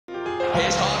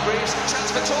Here's Hargreaves,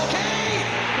 chance for Torquay.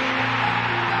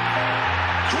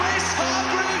 Chris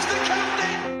Hargreaves, the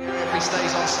captain. If he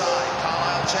stays on side,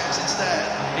 Carlisle checks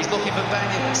instead. He's looking for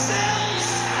Benyon. Sells.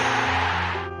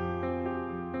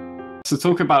 So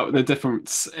talk about the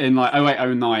difference in like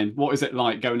 08, 09. What is it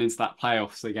like going into that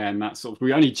playoffs again? That sort of,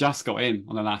 we only just got in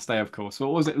on the last day, of course.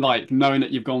 What was it like knowing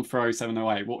that you've gone for 07,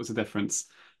 08? What was the difference?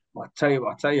 I'll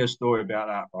tell you a story about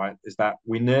that, right? Is that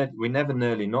we never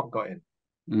nearly not got in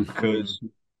because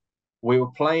we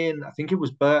were playing, I think it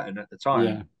was Burton at the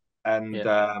time, and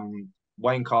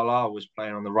Wayne Carlisle was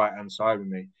playing on the right-hand side with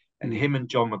me, and him and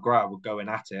John McGrath were going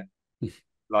at it,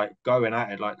 like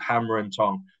hammer and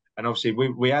tong. And obviously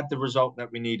we had the result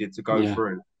that we needed to go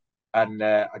through. And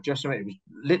I just remember it was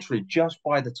literally just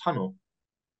by the tunnel.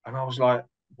 And I was like,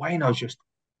 Wayno's just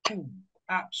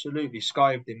absolutely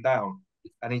skived him down.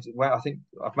 And I think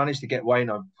I've managed to get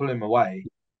Wayno, pull him away.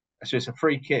 So it's a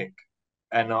free kick.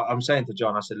 And I'm saying to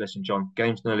John, I said, listen, John,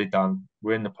 game's nearly done.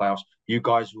 We're in the playoffs. You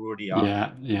guys are already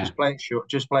up. Just play it short.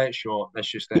 Just play it short. Let's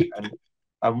just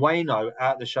and Wayno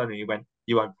out the shoulder, he went,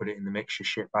 you won't put it in the mix, you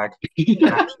shitbag.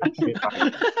 Absolute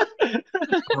shitbag.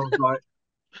 I was like,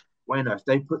 Wayno, if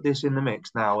they put this in the mix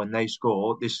now and they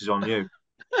score, this is on you.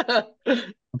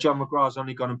 John McGrath's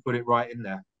only gone and put it right in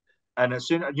there. And as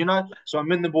soon, so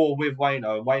I'm in the ball with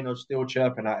Wayno, and Wayno's still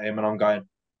chirping at him, and I'm going,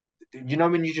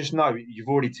 when you just know you've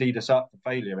already teed us up for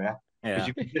failure, yeah? Because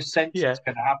you can just sense it's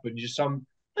going to happen. Just some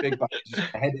big back,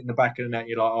 just head in the back of the net,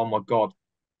 you're like, oh my God.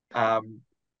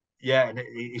 And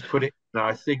he's put it. No,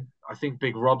 I think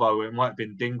Big Robbo, it might have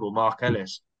been Dingle, Mark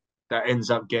Ellis, that ends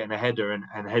up getting a header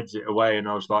and heads it away. And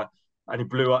I was like, and he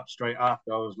blew up straight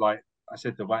after. I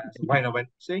said to Wayne, I went,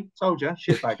 see, told you,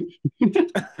 shitbag.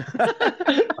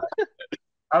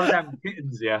 I was having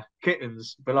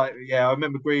kittens. But I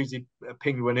remember Greaves, he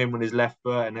pinged one in with his left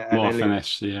foot. And What a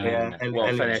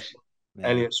finish,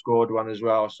 Elliot scored one as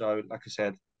well. So, like I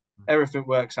said, everything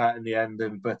works out in the end.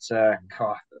 But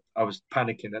God, I was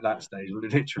panicking at that stage.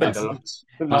 Literally, the last.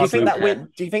 Do you think that win?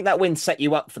 Do you think that win set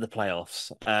you up for the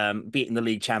playoffs? Beating the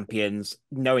league champions,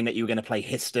 knowing that you were going to play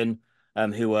Histon,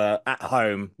 who were at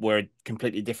home were a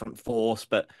completely different force,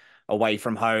 but away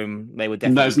from home they were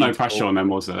definitely. There's no pressure on them,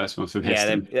 was there? That's what's with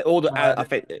Histon. I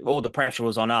think all the pressure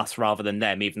was on us rather than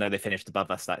them, even though they finished above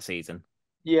us that season.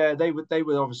 Yeah, they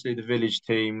were obviously the village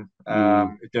team,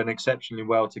 done exceptionally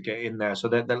well to get in there. So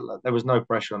there was no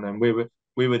pressure on them.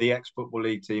 We were the ex-Football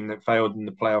League team that failed in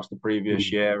the playoffs the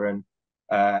previous year and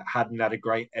hadn't had a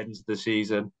great end to the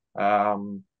season. But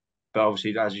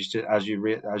obviously, as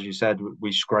you said,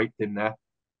 we scraped in there.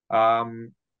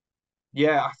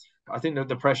 I think that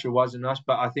the pressure was in us,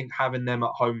 but I think having them at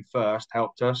home first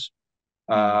helped us.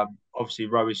 Obviously,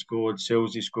 Rowie scored,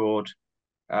 Silsey scored.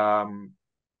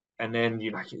 And then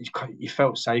you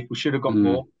felt safe. We should have got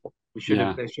more. We should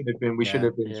have been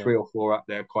 3 or 4 up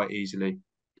there quite easily.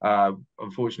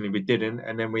 Unfortunately, we didn't,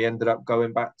 and then we ended up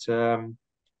going back to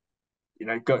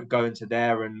going to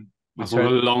there, and that's one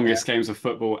of the longest games of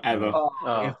football ever.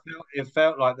 It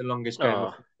felt like the longest game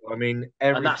of football. I mean,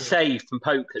 and that save from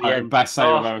Pope at the end, best save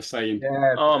I've ever seen.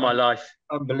 Yeah, my life,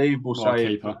 unbelievable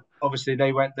save. Obviously,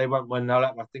 they went 1-0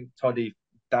 up. I think Toddy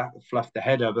fluffed the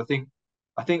header, but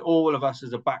I think all of us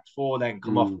as a back four then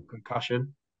come off with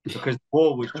concussion because the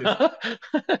ball was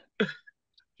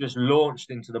just launched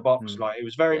into the box. Like it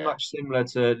was very much similar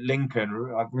to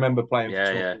Lincoln. I remember playing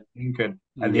for Lincoln,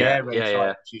 and the air raid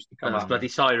sirens used to come up. Bloody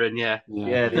siren, the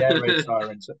air raid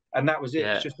sirens, and that was it.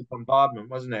 It's just a bombardment,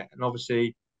 wasn't it? And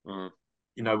obviously,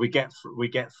 we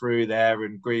get through there,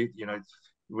 and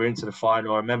we're into the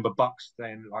final. I remember Bucks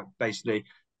saying like basically,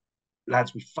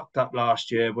 lads, we fucked up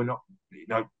last year. We're not,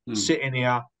 sitting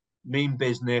here, mean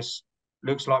business.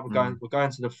 Looks like we're going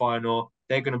to the final.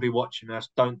 They're going to be watching us.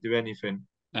 Don't do anything.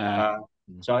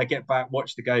 So I get back,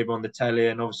 watch the game on the telly,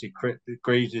 and obviously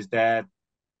Greaves is there,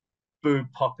 boob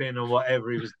popping or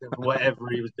whatever he was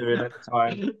doing at the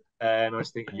time. And I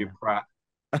was thinking, you prat.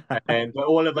 But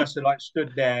all of us are like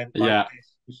stood there.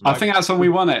 I think that's when we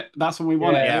won it. That's when we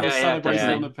won it. There was celebration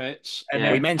on the pitch.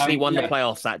 And we mentally won the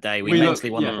playoffs that day. We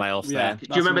mentally won the playoffs there. Do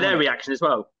you remember their reaction as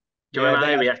well? Do you remember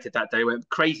how they reacted that day? They went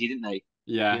crazy, didn't they?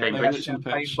 Yeah. They had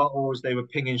champagne bottles. They were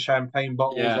pinging champagne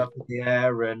bottles up in the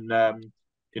air. And,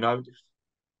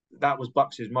 that was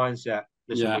Bucks' mindset.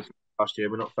 Listen, last year,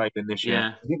 we're not failing this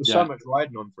year. It was so much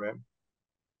riding on for him.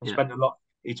 He spent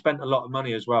a lot of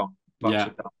money as well.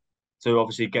 To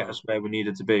obviously get us where we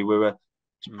needed to be. We were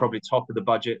probably top of the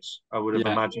budgets, I would have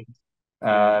imagined.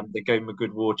 They gave him a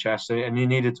good war chest, and he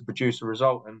needed to produce a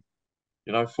result. And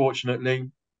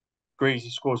fortunately, Greasy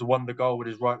scores a wonder goal with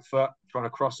his right foot, trying to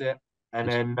cross it, and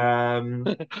then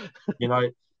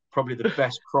probably the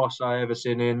best cross I ever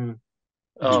seen in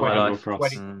Oh, 20, my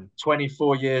life.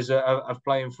 24 years of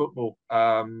playing football.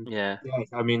 Yeah.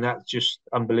 I mean, that's just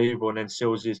unbelievable. And then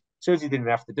Silsey didn't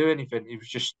have to do anything. He was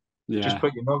just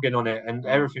put your noggin on it, and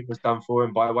everything was done for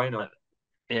him by Wayno.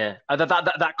 Yeah,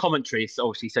 that commentary is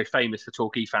obviously so famous for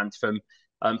Torquay fans from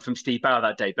Steve Bauer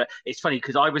that day. But it's funny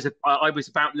because I was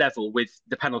about level with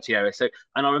the penalty area. So,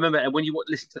 and I remember, and when you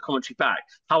listen to the commentary back,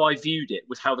 how I viewed it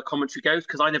was how the commentary goes,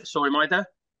 because I never saw him either.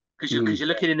 Because you're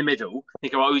looking in the middle,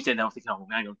 thinking, oh, he's in there. I'm thinking, oh,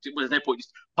 hang on, well, there's no point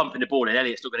just pumping the ball in.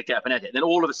 Elliot's not going to get up and edit. And then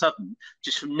all of a sudden,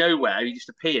 just from nowhere, he just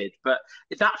appeared. But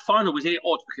that final was really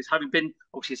odd, because having been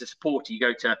obviously as a supporter, you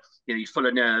go to, you're full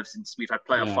of nerves, and we've had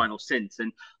playoff finals since.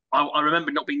 And I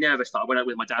remember not being nervous. That I went out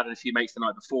with my dad and a few mates the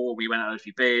night before. We went out a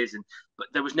few beers, but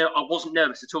I wasn't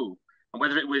nervous at all. And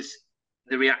whether it was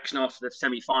the reaction after the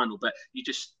semi-final, but you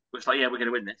just was like, yeah, we're going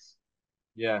to win this.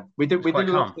 Yeah, we did a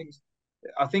lot of things.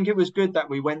 I think it was good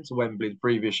that we went to Wembley the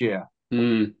previous year.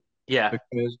 Yeah,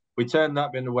 because we turned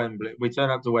up to Wembley.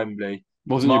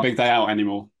 Wasn't your big day out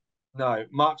anymore? No,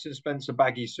 Marks and Spencer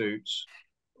baggy suits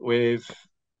with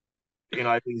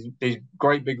these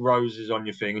great big roses on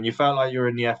your thing, and you felt like you were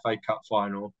in the FA Cup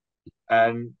final.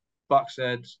 And Buck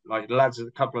said, like, a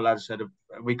couple of lads said,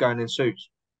 "Are we going in suits?"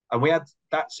 And we had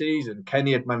that season.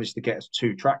 Kenny had managed to get us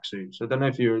 2 tracksuits. I don't know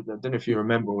if you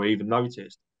remember or even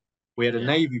noticed. We had a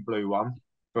navy blue one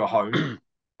for a home,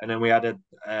 and then we had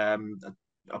a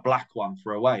black one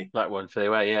for away. Black one for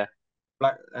away, yeah.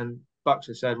 Black, and Bucks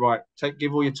had said, right,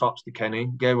 give all your tops to Kenny.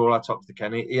 Gave all our tops to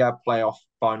Kenny. He had playoff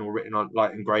final written on,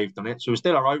 like, engraved on it. So we're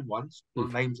still our own ones,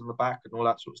 names on the back and all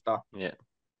that sort of stuff. Yeah.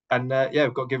 And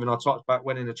we've got given our tops back,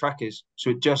 went in the trackies. So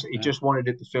he just wanted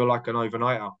it to feel like an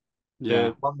overnighter. Yeah.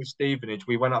 The one with Stevenage,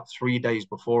 we went up 3 days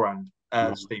beforehand.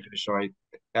 Stevenage, sorry,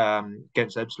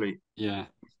 against Ebbsfleet. Yeah.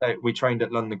 We trained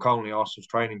at London Colney, Arsenal's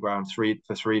training ground,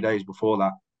 for 3 days before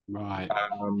that. Right.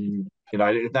 And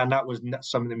that was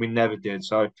something we never did.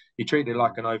 So he treated it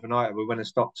like an overnighter. We went and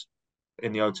stopped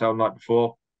in the hotel the night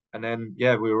before, and then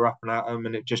we were up and at them,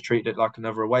 and it just treated it like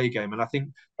another away game. And I think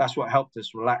that's what helped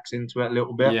us relax into it a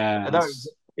little bit. Yeah. Although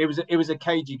it was a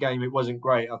cagey game, it wasn't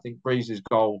great. I think Breeze's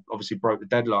goal obviously broke the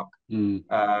deadlock,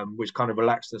 which kind of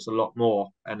relaxed us a lot more,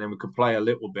 and then we could play a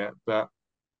little bit. But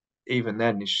even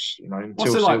then, it's,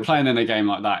 what's it like playing in a game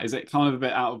like that? Is it kind of a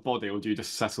bit out of body, or do you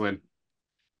just settle in?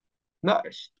 No,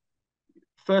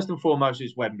 first and foremost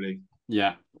is Wembley.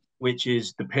 Yeah. Which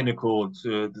is the pinnacle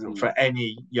for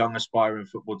any young aspiring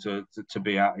football to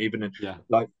be at. Even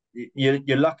like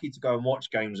you're lucky to go and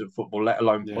watch games of football, let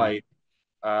alone play.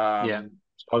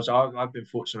 So I've been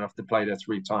fortunate enough to play there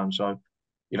 3 times. So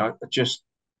just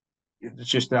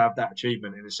to have that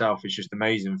achievement in itself is just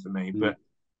amazing for me. But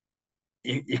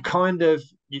you kind of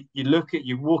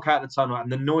you walk out the tunnel,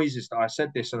 and the noises. I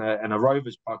said this in a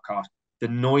Rovers podcast. The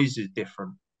noise is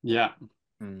different. Yeah.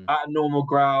 At a normal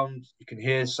ground, you can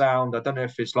hear sound. I don't know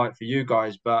if it's like for you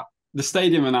guys, but the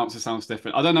stadium announcer sounds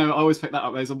different. I don't know. I always pick that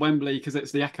up. There's a Wembley because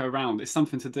it's the echo round. It's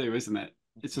something to do, isn't it?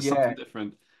 It's just something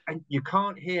different. And you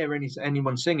can't hear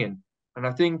anyone singing. And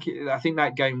I think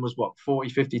that game was 40,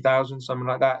 50,000, something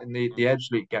like that in the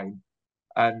Ebbsfleet game.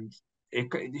 And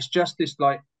it's just this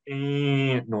like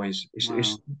noise.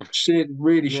 It's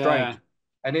really strange.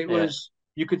 And it was.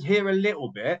 You could hear a little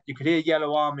bit. You could hear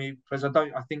Yellow Army, because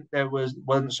I think there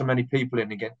wasn't so many people in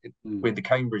again with the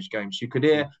Cambridge games. So you could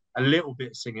hear a little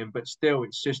bit singing, but still,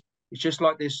 it's just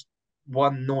like this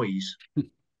one noise, and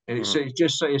it's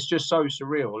just so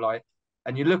surreal. Like,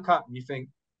 and you look up and you think,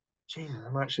 Jesus,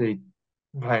 I'm actually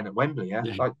playing at Wembley. Yeah,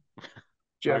 like, do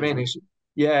you know what I mean? It's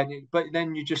but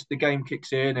then the game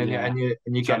kicks in, and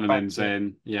you get back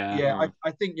in.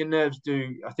 I think your nerves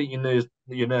do. I think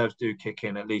your nerves do kick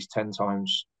in at least 10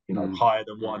 times, higher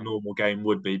than what a normal game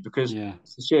would be, because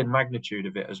it's the sheer magnitude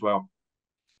of it as well.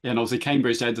 Yeah, and obviously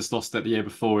Cambridge had just lost it the year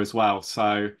before as well,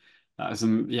 so that was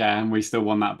and we still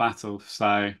won that battle.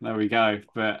 So there we go.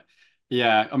 But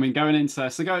yeah, I mean, going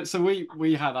into so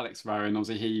we had Alex Rowan.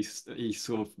 Obviously, he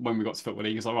sort of, when we got to Football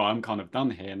League, he was like, "Right, I'm kind of done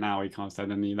here now." He kind of said,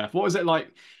 and he left. What was it like,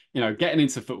 getting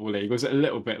into Football League? Was it a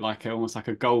little bit like almost like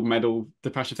a gold medal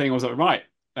depression thing? Or was it right?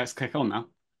 Let's kick on now.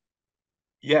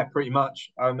 Yeah, pretty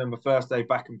much. I remember first day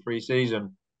back in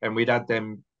pre-season, and we'd had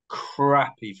them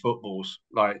crappy footballs.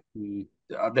 Like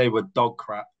they were dog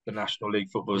crap. The National League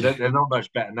footballs. They're not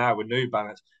much better now with New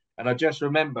Balance. And I just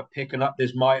remember picking up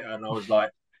this mitre, and I was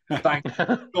like, thank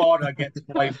God I get to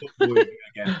play football with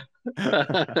you again.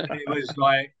 And it was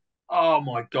like, oh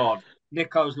my God.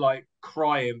 Nico's like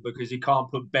crying because he can't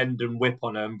put bend and whip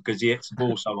on him because he hits the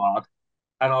ball so hard.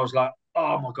 And I was like,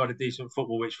 oh my God, a decent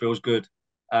football, which feels good.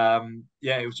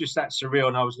 It was just that surreal.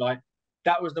 And I was like,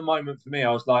 that was the moment for me.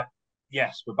 I was like,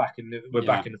 yes, we're back in the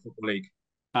Football League.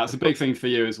 That's a big thing for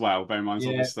you as well. Bear in mind,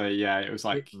 obviously, it was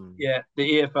like the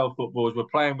EFL footballs. We're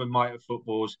playing with mitre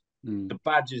footballs. The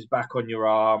badge is back on your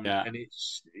arm, and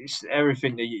it's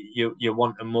everything that you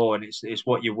want and more, and it's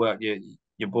what you work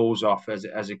your balls off as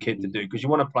a kid to do, because you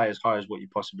want to play as high as what you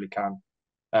possibly can.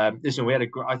 Listen,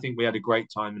 I think we had a great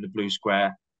time in the Blue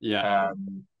Square.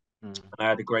 And I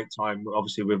had a great time,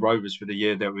 obviously, with Rovers for the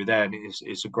year that we were there, and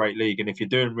it's a great league. And if you're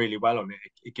doing really well on it,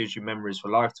 it gives you memories for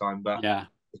lifetime. But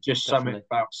it's just something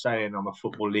about saying I'm a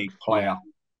Football League player.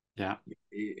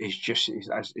 It's just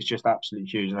absolutely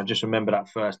huge. And I just remember that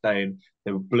first day, and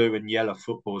there were blue and yellow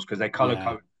footballs because they colour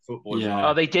coded footballs.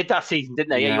 Oh, they did that season,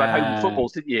 didn't they? Yeah, you had home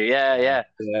footballs, didn't you? Yeah.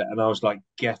 And I was like,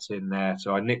 get in there.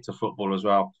 So I nicked a football as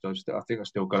well. So I think I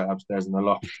still got it upstairs in the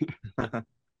loft.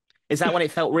 Is that when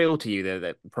it felt real to you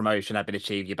that promotion had been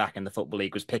achieved? You're back in the Football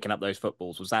League, was picking up those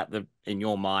footballs. Was that in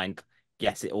your mind?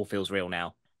 Yes, it all feels real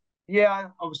now. Yeah,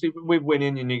 obviously with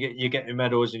winning and you get your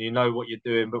medals and you know what you're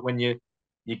doing, but when you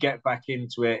get back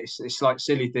into it, it's like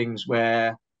silly things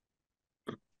where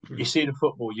you see the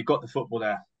football, you got the football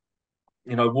there.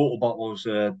 You know, water bottles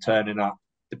are turning up.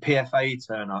 The PFA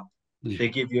turn up. They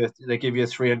give you a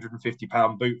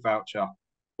 £350 boot voucher,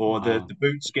 or the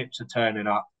boot skips are turning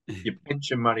up. Your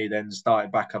pension money then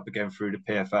started back up again through the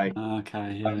PFA.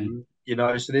 Okay, you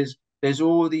know, so there's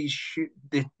all these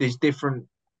different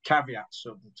caveats,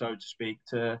 so to speak,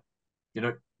 to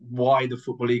why the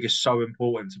Football League is so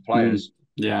important to players.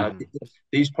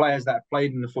 These players that have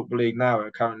played in the Football League now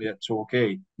are currently at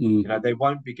Torquay. They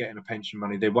won't be getting a pension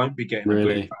money. They won't be getting a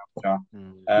boot voucher.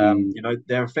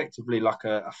 They're effectively like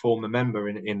a former member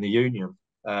in the union,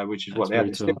 which is what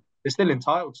they're still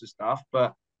entitled to stuff,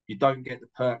 but you don't get the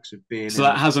perks of being. So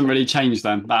that hasn't really changed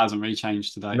then. That hasn't really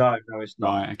changed today. No, it's not.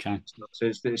 Right, okay. It's not. So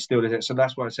it's still there. So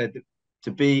that's why I said that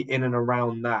to be in and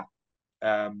around that,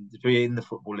 to be in the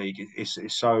Football League, it's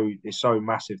so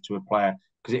massive to a player,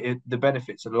 because the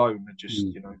benefits alone are just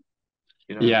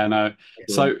Yeah, no.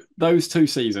 So those 2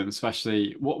 seasons,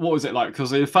 especially, what was it like?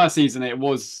 Because the first season it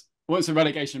was a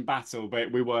relegation battle,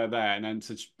 but we were there, and then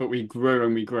but we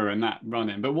grew and that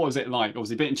running. But what was it like?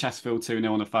 Obviously, beating Chesterfield 2-0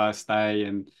 on the first day,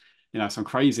 and some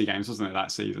crazy games, wasn't it,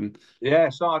 that season? Yeah,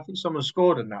 so I think someone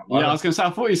scored in that one. Yeah, I was going to say, I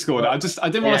thought he scored it. I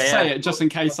didn't want to say it just in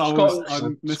case I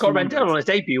scored Mansell on his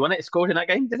debut, wasn't it? Scored in that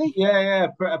game, didn't he? Yeah,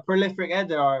 a prolific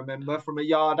header, I remember, from a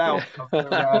yard out.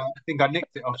 I think I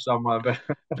nicked it off somewhere, but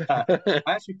I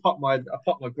actually popped my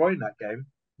groin that game.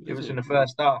 It was in the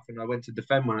first half, and I went to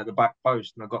defend one at the back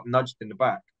post, and I got nudged in the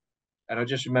back. And I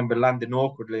just remember landing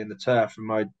awkwardly in the turf, and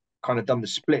I kind of done the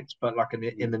splits, but like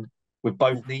with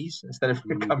both knees instead of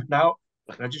coming out.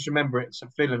 And I just remember it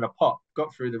feeling a pop,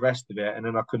 got through the rest of it, and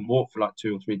then I couldn't walk for like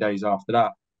 2 or 3 days after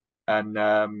that. And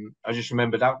I just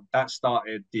remember that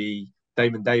started the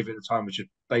Damon David at the time, which was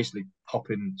basically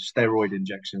popping steroid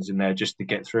injections in there just to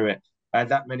get through it. I had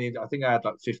that many, I think I had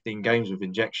like 15 games with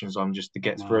injections on just to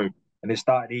get through. And it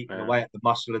started eating away at the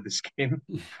muscle of the skin.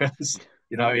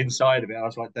 Inside of it, I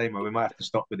was like, Damo, we might have to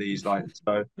stop with these.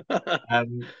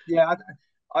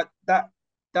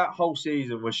 That whole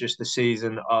season was just a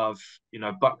season of,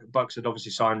 Bucks had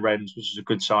obviously signed Rennes, which was a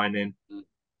good signing.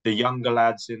 The younger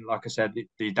lads in, like I said,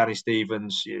 the Danny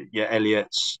Stevens, your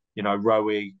Elliots,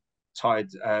 Rowie,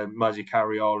 Muzzy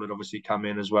Carriol had obviously come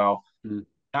in as well.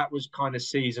 That was kind of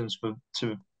seasons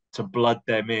to blood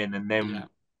them in, and then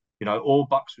all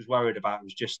Bucks was worried about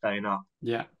was just staying up.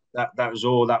 Yeah, that was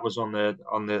all that was on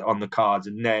the cards,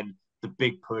 and then the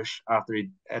big push after he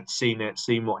had seen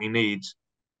what he needs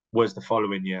was the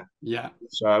following year. Yeah.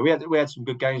 So we had some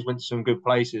good games, went to some good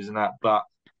places and that, but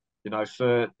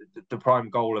for the prime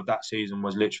goal of that season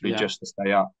was literally just to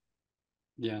stay up.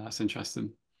 Yeah, that's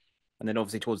interesting. And then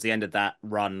obviously towards the end of that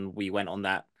run, we went on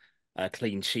that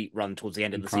clean sheet run towards the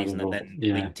end of the season, and then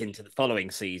linked into the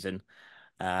following season.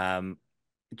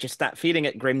 Just that feeling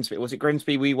at Grimsby. Was it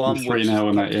Grimsby we won? 3-0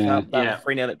 on that, yeah.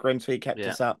 3-0 at Grimsby kept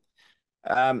us up.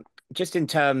 Just in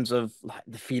terms of like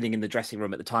the feeling in the dressing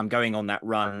room at the time, going on that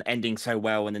run, ending so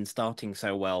well and then starting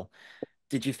so well,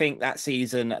 did you think that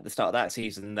season, at the start of that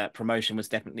season, that promotion was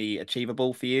definitely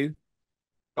achievable for you?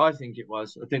 I think it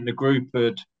was. I think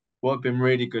what had been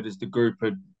really good is the group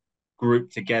had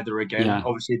grouped together again. Yeah.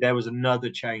 Obviously, there was another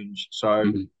change. So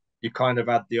you kind of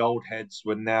had the old heads,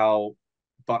 when now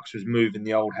Bucks was moving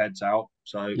the old heads out.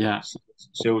 So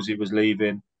Silsey was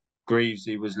leaving,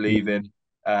 Greavesy was leaving.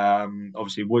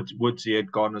 Obviously Woodsy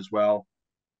had gone as well,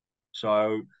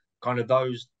 so kind of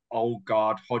those old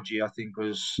guard. Hodgie, I think,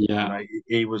 was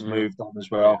he was moved on as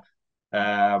well.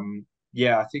 I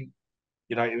think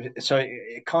so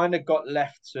it kind of got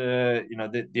left to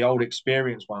the old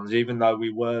experienced ones, even though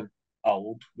we were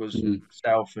old, was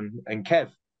South and Kev.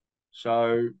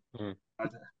 So I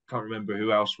can't remember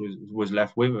who else was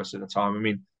left with us at the time. I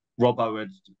mean, Robbo had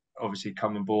obviously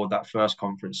come on board that first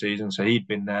conference season, so he'd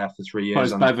been there for 3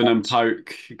 years. Both Bevan and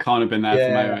Poke kind of been there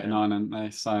from 89, hadn't they?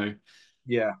 So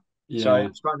so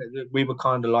it's kind of, we were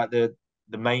kind of like the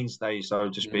mainstay, so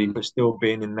to speak, but still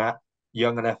being in that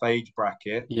young enough age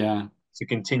bracket to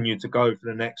continue to go for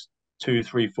the next 2,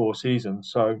 3, 4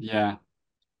 seasons. So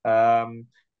I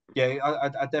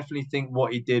definitely think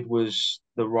what he did was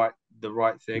the right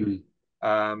thing.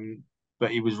 But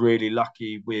he was really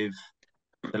lucky with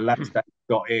the lads that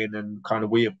got in, and kind of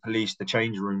we had policed the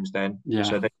change rooms then,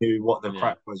 so they knew what the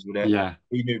crack was with it.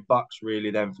 We knew Bucks really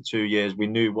then for 2 years. We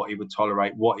knew what he would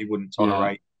tolerate, what he wouldn't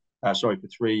tolerate. For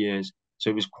 3 years. So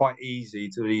it was quite easy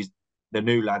to the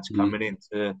new lads coming in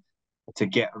to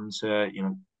get them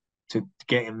to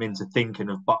get him into thinking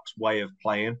of Buck's way of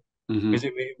playing, because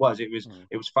it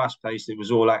was fast paced. It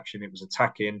was all action. It was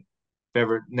attacking.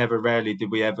 Never rarely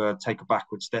did we ever take a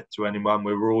backward step to anyone.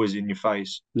 We were always in your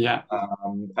face.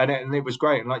 And it was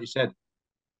great. And like you said,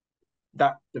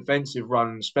 that defensive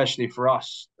run, especially for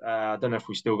us, I don't know if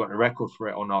we still got the record for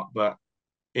it or not, but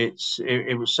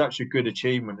it was such a good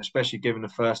achievement, especially given the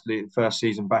first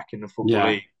season back in the Football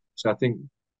League. So I think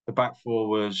the back four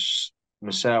was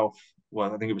myself.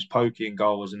 Well, I think it was Pokey in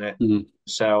goal, wasn't it?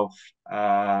 Myself,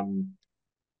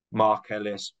 Mark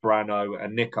Ellis, Brano,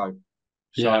 and Nico.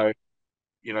 So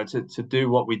to do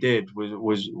what we did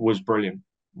was brilliant.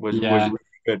 Was really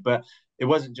good. But it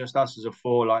wasn't just us as a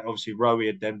four. Like, obviously Rowie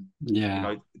had then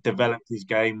developed his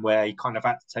game where he kind of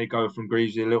had to take over from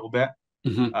Greavesy a little bit.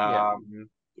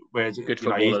 Whereas good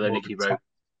footballer, then Nicky Rowe.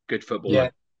 Good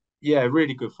footballer. Yeah,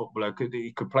 really good footballer.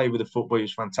 He could play with the football. He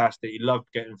was fantastic. He loved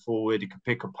getting forward. He could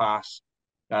pick a pass.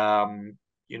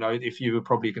 If you were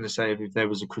probably going to say if there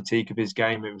was a critique of his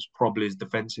game, it was probably his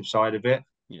defensive side of it.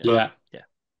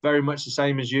 Very much the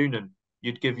same as Unan.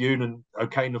 You'd give Unan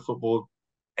O'Kane the football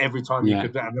every time you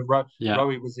could. And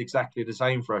Rowie was exactly the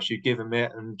same for us. You'd give him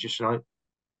it, and just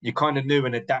you kind of knew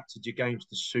and adapted your games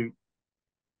to suit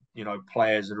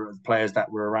players that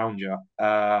were around you.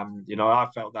 I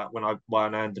felt that when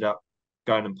I ended up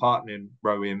going and partnering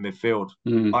Rowie in midfield.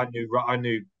 I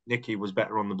knew Nicky was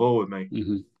better on the ball with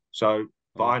me. So,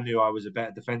 but I knew I was a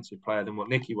better defensive player than what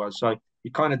Nicky was. So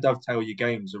you kind of dovetail your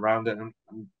games around it, and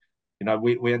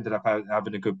we ended up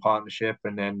having a good partnership.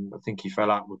 And then I think he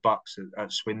fell out with Bucks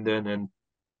at Swindon,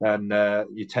 and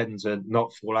you tend to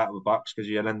not fall out with Bucks because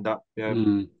you'll end up,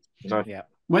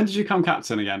 When did you come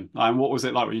captain again? And what was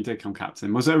it like when you did come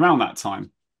captain? Was it around that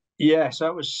time? Yeah, so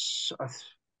it was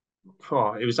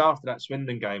after that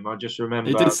Swindon game. I just remember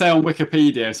it did say on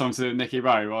Wikipedia something to Nicky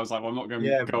Rowe. I was like, well, I'm not going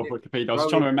to go off Wikipedia. I was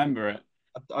trying to remember it.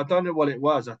 I don't know what it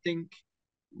was. I think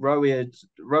Rowie had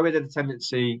a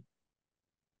tendency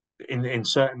in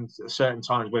certain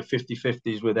times where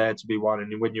 50-50s were there to be won,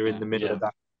 and when you're in the middle of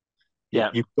that,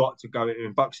 you've got to go.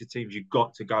 In Bucks' teams, you've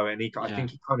got to go. And I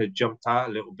think he kind of jumped out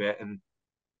a little bit, and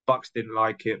Bucks didn't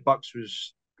like it. Bucks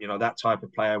was that type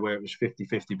of player where it was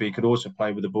 50-50, but he could also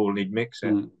play with the ball and he'd mix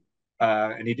it.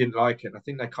 And he didn't like it. I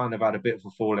think they kind of had a bit of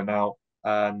a falling out,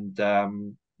 and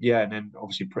and then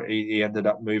obviously he ended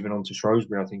up moving on to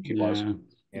Shrewsbury, I think it was.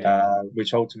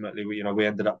 Which ultimately we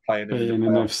ended up playing in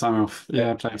the semi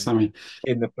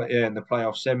in the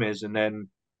playoff semis, and then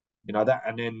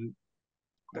and then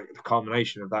the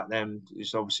culmination of that then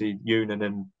is obviously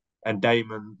Unan and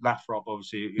Damon Lathrop.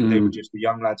 Obviously they were just the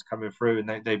young lads coming through,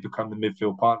 and they become the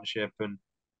midfield partnership. And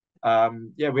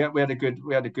we had a good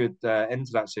end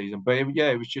to that season. But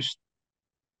it was just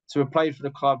to have played for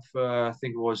the club for, I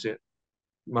think it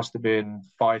must have been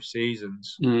 5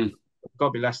 seasons. Got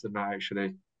to be less than that,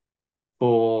 actually.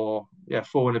 4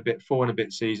 and a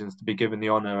bit seasons to be given the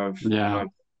honour of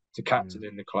to captain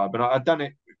in the club. And I'd done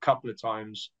it a couple of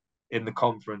times in the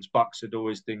conference. Bucks had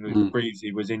always think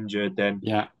Greavesy was injured, then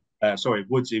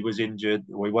Woodsy was injured,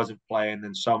 or he wasn't playing,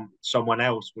 and someone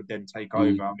else would then take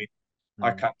over. I mean,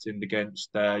 I captained against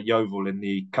Yeovil in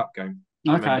the cup game.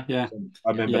 I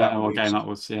remember that. What game that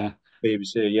was?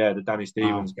 BBC, the Danny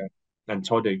Stevens game, and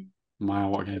Toddy. Wow,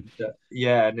 what game?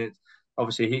 And it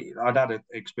obviously I'd had an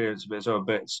experience of it as well,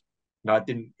 but I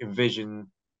didn't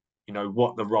envision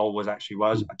what the role was. I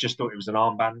just thought it was an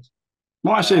armband.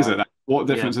 What actually is it then? What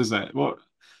difference is it? What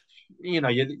you're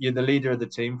the leader of the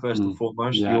team first and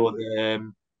foremost. You're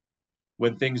the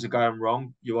when things are going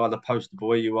wrong, you are the poster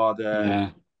boy. You are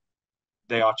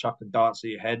they are chucking darts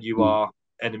at your head. You are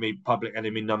public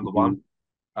enemy number one.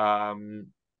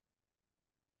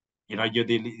 You're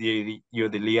the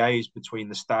liaise between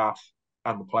the staff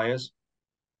and the players,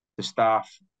 the staff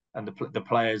and the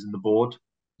players and the board.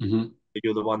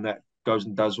 You're the one that goes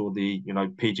and does all the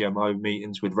PGMO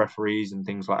meetings with referees and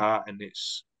things like that, and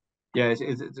it's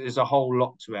a whole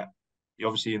lot to it. You're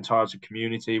obviously in charge of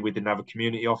community. We didn't have a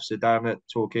community officer down at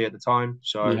Torquay at the time,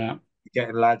 so you're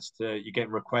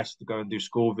getting requests to go and do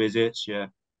school visits. You're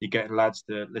getting lads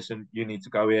to listen. You need to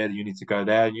go here. You need to go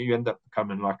there. And you end up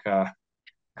becoming like a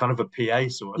kind of a PA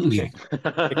sort of thing.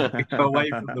 You go away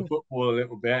from the football a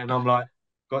little bit, and I'm like,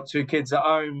 got 2 kids at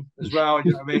home as well.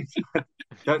 You know what I mean?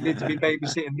 Don't need to be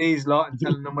babysitting these lot and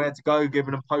telling them where to go,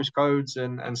 giving them postcodes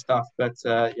and stuff. But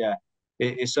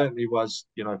it certainly was,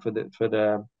 for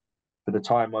the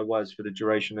time I was, for the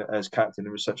duration as captain,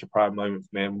 it was such a proud moment for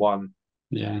me. And one,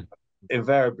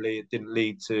 invariably, it didn't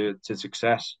lead to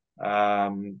success.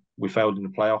 We failed in the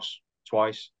playoffs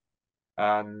twice,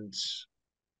 and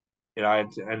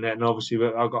and then obviously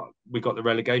we got the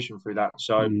relegation through that.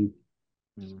 So.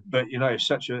 But it's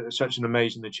such an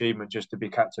amazing achievement just to be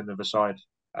captain of a side,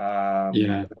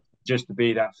 just to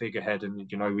be that figurehead, and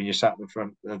when you're sat in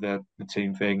front of the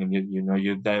team thing, and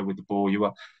you're there with the ball,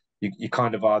 you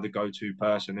kind of are the go-to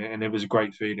person, and it was a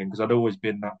great feeling because I'd always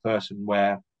been that person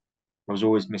where I was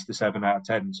always Mr. 7 out of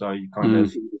 10, so you kind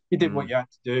of you did what you had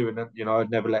to do, and I'd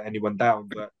never let anyone down.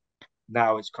 But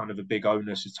now it's kind of a big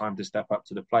onus. It's time to step up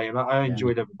to the plate, and I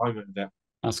enjoyed every moment of it.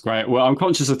 That's great. Well, I'm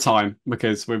conscious of time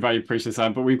because we're very appreciative of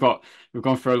time, but we've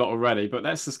gone through a lot already. But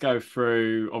let's just go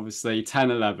through, obviously,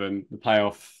 10-11, the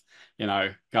playoff,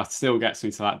 still gets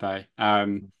me to that day.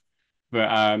 But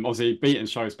obviously beating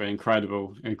Shrewsbury,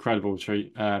 incredible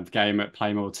treat game at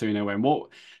Playmore 2-0 win. What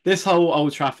this whole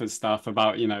Old Trafford stuff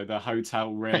about the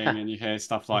hotel ring and you hear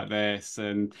stuff like this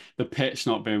and the pitch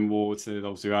not being watered.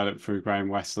 Obviously we had it through Graham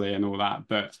Wesley and all that.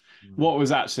 But what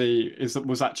was actually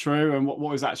was that true, and what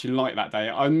was actually like that day?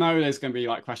 I know there's going to be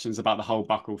like questions about the whole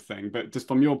buckle thing, but just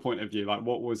from your point of view, like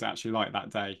what was actually like that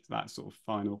day, that sort of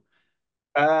final?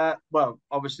 Well,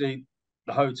 obviously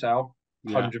the hotel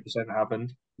 100%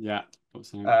 happened. Yeah.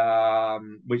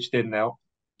 Which didn't help.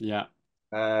 Yeah.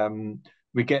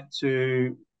 We get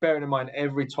to, bearing in mind,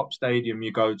 every top stadium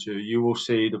you go to, you will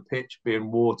see the pitch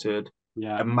being watered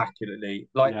immaculately,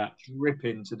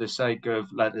 dripping to the sake of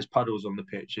like there's puddles on the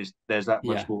pitch. There's that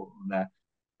much water on there.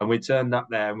 And we turned up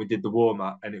there and we did the warm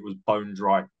up, and it was bone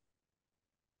dry.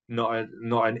 Not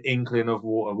an inkling of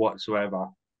water whatsoever.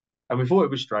 And we thought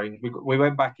it was strange. We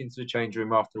went back into the change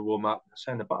room after the warm up. I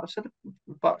said,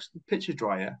 the pitch is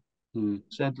dry here.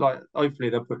 Said, like, hopefully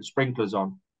they'll put the sprinklers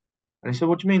on. And he said,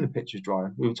 what do you mean the pitch is dry?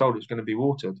 We were told it was going to be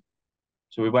watered.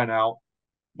 So we went out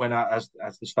as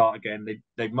the start again.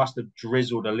 They must have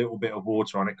drizzled a little bit of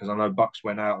water on it, because I know Bucks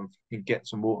went out and could get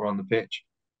some water on the pitch.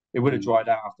 It would have dried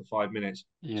out after 5 minutes.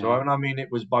 So when I mean it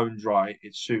was bone dry,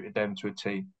 it suited them to a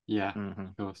T.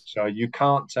 Of course. So you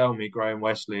can't tell me Graham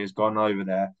Wesley has gone over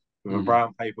there with a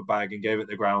brown paper bag and gave it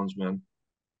the groundsman.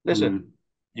 Listen,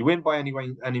 you win by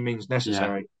any means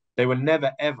necessary. They were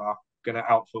never ever going to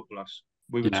out football us.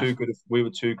 We were too good. We were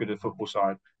too good at football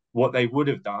side. What they would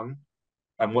have done,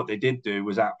 and what they did do,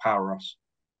 was outpower us.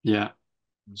 Yeah.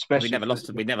 Especially we never lost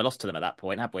to them at that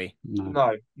point, have we?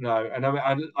 No. And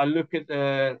I look at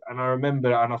and I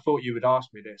remember, and I thought you would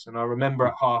ask me this, and I remember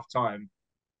at half time,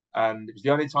 and it was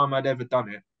the only time I'd ever done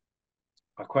it.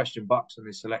 I questioned Bucks on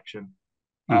his selection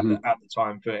at the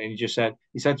time, and he said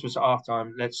to us at half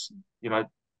time, let's,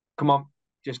 come on,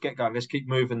 just get going. Let's keep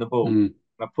moving the ball.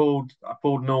 I pulled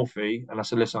Northie, and I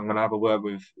said, listen, I'm going to have a word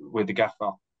with the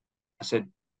gaffer. I said,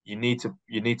 you need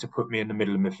to put me in the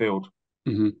middle of midfield.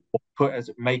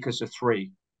 Make us a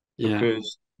 3,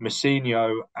 because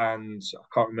Messinho and I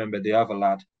can't remember the other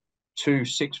lad, 2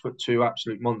 6'2"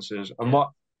 absolute monsters.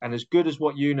 And as good as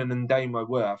what Union and Damo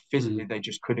were physically, they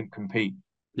just couldn't compete.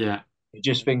 I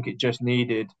just think it just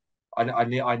needed.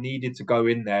 I needed to go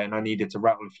in there, and I needed to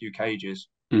rattle a few cages.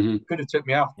 Could have took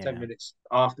me out 10 minutes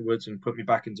afterwards and put me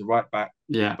back into right back.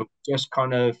 But just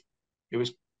kind of, it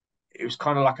was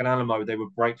kind of like an Alamo. They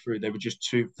would break through. They were just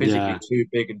too physically too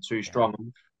big and too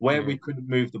strong. Where we couldn't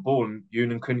move the ball, and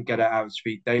Union couldn't get it out of his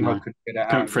feet. Damo couldn't get it out.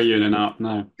 Couldn't free Union up.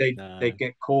 No. They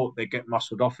get caught. They get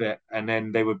muscled off it, and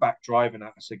then they were back driving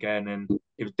at us again. And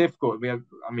it was difficult.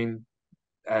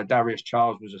 Darius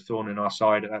Charles was a thorn in our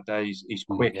side at that day. He's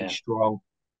quick, he's strong,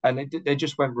 and they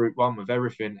just went route one with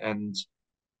everything. And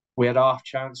we had half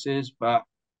chances, but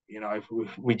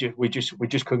we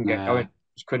just couldn't get going.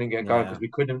 Just couldn't get going because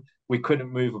we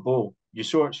couldn't move a ball. You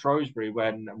saw at Shrewsbury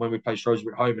when we played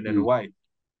Shrewsbury at home and then away,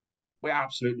 we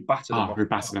absolutely battered them. We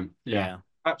battered them. Yeah,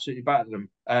 absolutely battered them.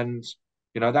 And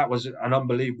that was an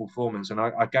unbelievable performance. And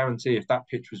I guarantee if that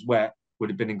pitch was wet, would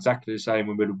have been exactly the same.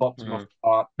 We would have boxed them off the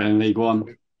park. In League One.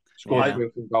 scored 3 or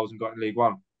 4 goals and got in League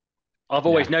One. I've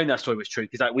always known that story was true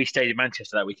because like, we stayed in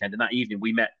Manchester that weekend, and that evening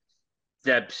we met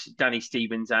Debs, Danny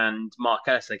Stevens, and Mark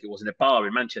Ellis, like it was in a bar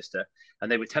in Manchester,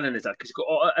 and they were telling us that because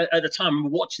at the time we were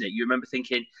watching it, you remember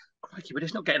thinking, "Crikey, we're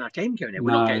just not getting our game going here.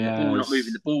 We're not getting the ball. We're not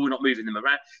moving the ball. We're not moving them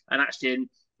around." And actually,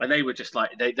 and they were just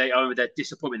like, they I remember their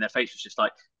disappointment in their face was just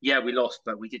like, "Yeah, we lost,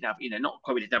 but we didn't have, not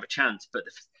quite, we didn't have a chance, but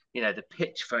the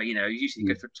pitch for, usually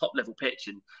go for a top level pitch,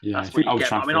 and that's what you get."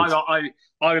 But, I mean,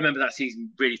 I remember that season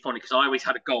really funny because I always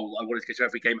had a goal. I wanted to go to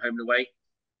every game home and away.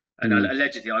 And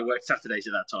allegedly, I worked Saturdays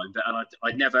at that time, but I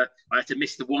had to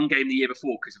miss the one game the year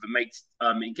before because of a mate's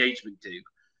engagement due.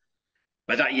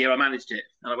 But that year, I managed it,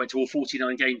 and I went to all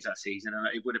 49 games that season, and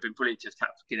it would have been brilliant to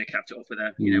have capped it off with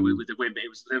with the win. But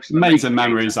there was amazing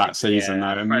memories that season,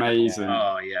 though. Amazing.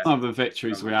 Oh yeah, some of the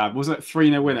victories we had. Was it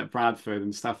 3-0 win at Bradford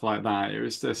and stuff like that? It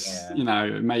was just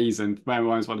amazing. Where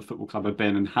one the football club have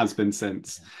been and has been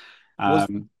since. I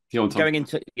want to go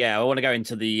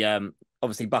into the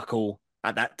obviously Buckle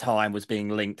at that time was being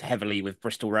linked heavily with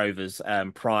Bristol Rovers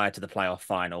prior to the playoff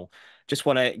final. Just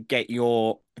want to get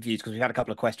your views because we've had a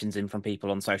couple of questions in from people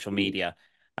on social media.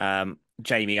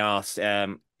 Jamie asked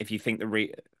if you think you've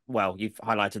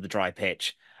highlighted the dry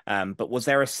pitch, but was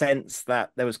there a sense that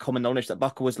there was common knowledge that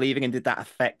Buckle was leaving, and did that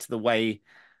affect the way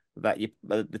that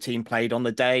the team played on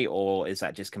the day, or is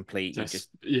that just complete?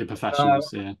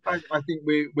 Professionals. I think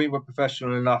we were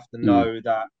professional enough to know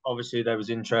that obviously there was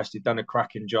interest. He'd done a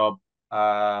cracking job.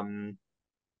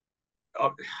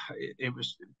 It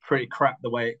was pretty crap the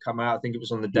way it come out. I think it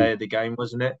was on the day of the game,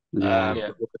 wasn't it?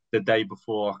 The day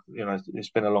before. It's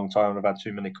been a long time. I've had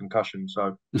too many concussions,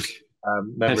 so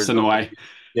memory's not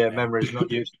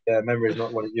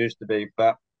what it used to be.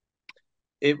 But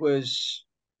it was,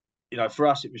 for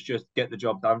us, it was just get the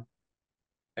job done.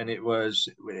 And it was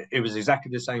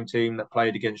exactly the same team that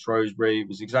played against Rosebery. It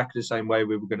was exactly the same way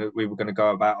we were gonna go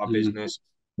about our business.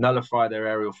 Nullify their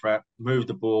aerial threat, move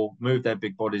the ball, move their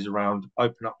big bodies around,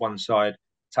 open up one side,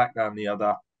 attack down the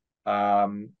other.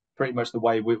 Pretty much the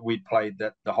way we played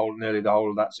nearly the whole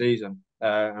of that season,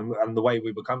 and the way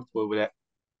we were comfortable with it.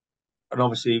 And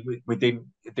obviously we didn't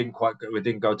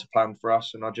go to plan for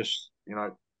us. And I just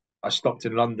I stopped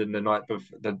in London the night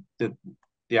before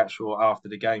the actual after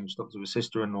the game. Stopped with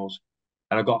sister-in-laws,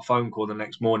 and I got a phone call the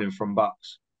next morning from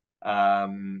Bucks.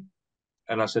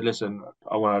 And I said, "Listen,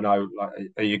 I want to know, like,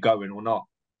 are you going or not?"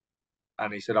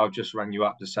 And he said, "I've just rang you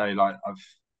up to say, like,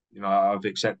 I've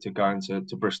accepted going to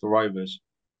Bristol Rovers."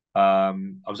 I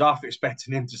was half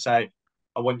expecting him to say,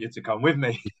 "I want you to come with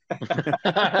me."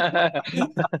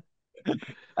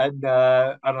 and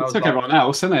I was took everyone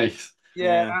else, didn't he?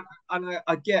 Yeah, and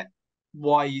I get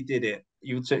why you did it.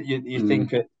 You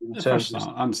think it in terms of,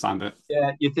 I understand it.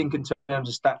 Yeah, you think in terms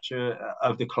of stature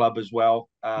of the club as well.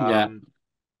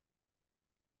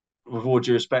 With all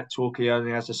due respect, Torquay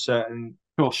only has a certain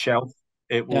shelf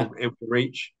it will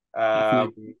reach,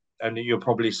 and you're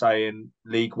probably saying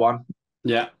League One.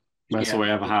 Yeah, that's all we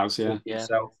ever has. And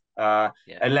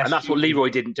that's what Leroy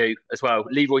didn't do as well.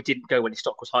 Leroy didn't go when his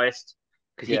stock was highest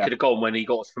because he could have gone when he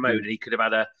got promoted. He could have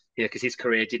had because his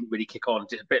career didn't really kick on.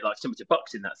 Just a bit like similar to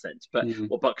Bucks in that sense. But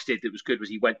what Bucks did that was good was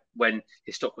he went when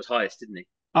his stock was highest, didn't he?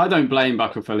 I don't blame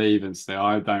Buckle for leaving still.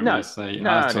 I don't really say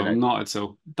at all. Not at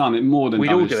all. Done it more than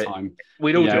done this time.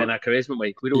 We'd all do it in our careers, wouldn't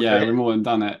we? We'd all do it. We've more than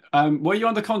done it. Were you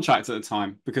under contract at the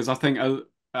time? Because I think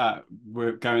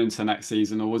we're going into next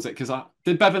season, or was it because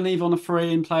did Bevan leave on a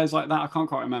free and players like that? I can't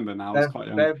quite remember now. Bev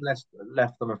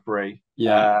left on a free.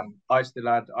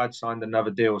 I'd signed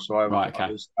another deal, so I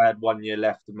had 1 year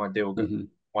left of my deal.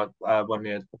 1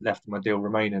 year left of my deal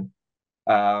remaining.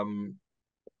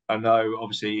 I know,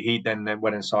 obviously, he then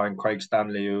went and signed Craig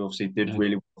Stanley, who obviously did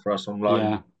really well for us on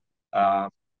loan.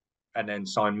 And then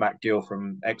signed Matt Gill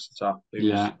from Exeter,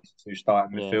 who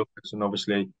started midfield. And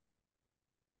obviously,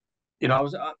 I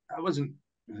wasn't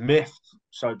miffed,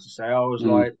 so to say. I was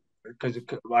like, because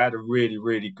I had a really,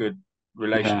 really good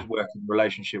working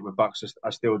relationship with Bucks.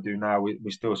 I still do now.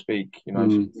 We still speak,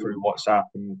 through WhatsApp,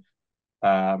 and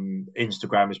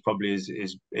Instagram is probably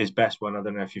his best one. I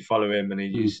don't know if you follow him, and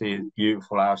you see his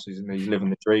beautiful houses, and he's living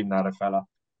the dream now, the fella.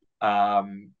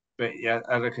 But yeah,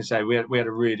 like I say, we had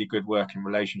a really good working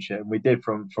relationship, and we did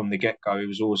from the get go.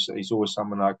 He's always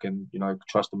someone I can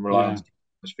trust and rely on.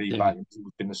 His feedback has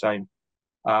been the same.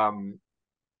 And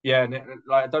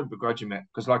I don't begrudge him it,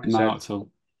 because like I said,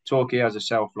 Torquay has a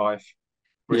shelf life.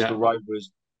 Bristol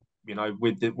Rovers,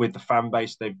 with the fan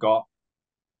base they've got,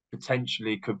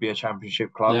 potentially could be a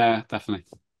championship club. Yeah, definitely.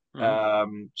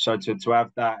 So to have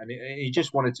that, and he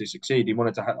just wanted to succeed. He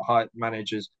wanted to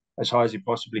manage as high as he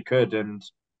possibly could, and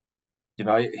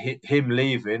him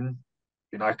leaving,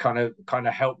 kind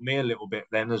of helped me a little bit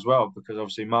then as well, because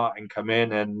obviously Martin come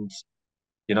in, and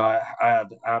I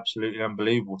had absolutely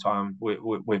unbelievable time with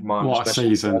Martin. What a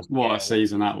season! What a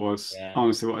season that was!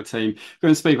 Honestly, what a team. We're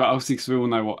going to speak about, obviously, because we all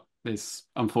know what this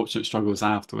unfortunate struggles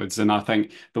afterwards, and I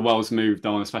think the world's moved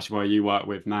on, especially where you work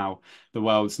with now. The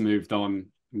world's moved on.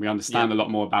 We understand a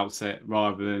lot more about it,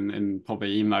 rather than in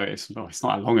probably, even though it's not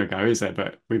that long ago, is it?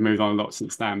 But we've moved on a lot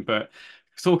since then. But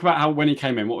talk about how, when he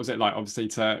came in, what was it like? Obviously,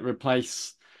 to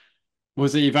replace.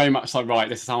 Was he very much like, right,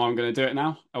 this is how I'm going to do it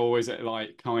now? Or is it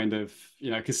like kind of,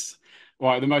 because,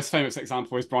 right, the most famous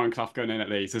example is Brian Clough going in at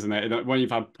Leeds, isn't it? When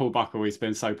you've had Paul Buckle, he's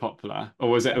been so popular. Or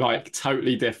was it like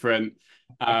totally different?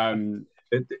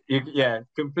 Yeah,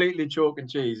 completely chalk and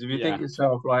cheese. If you think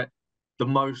yourself, like,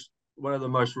 one of the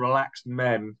most relaxed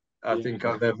men I think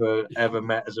I've ever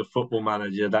met as a football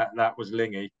manager, that was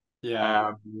Lingy.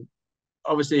 Yeah.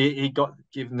 Obviously, he got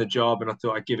given the job, and I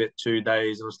thought I'd give it 2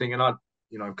 days. I was thinking, I'm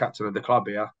captain of the club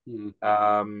here.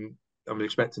 I'm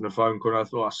expecting a phone call, and I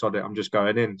thought, I sod it, I'm just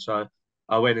going in. So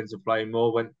I went into playing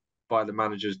more, went by the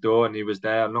manager's door, and he was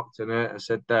there. I knocked on it. I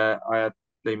said, I had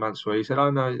Lee Mansell. He said, I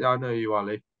know you are,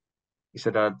 Lee. He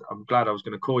said, I'm glad I was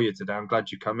going to call you today. I'm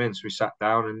glad you come in. So we sat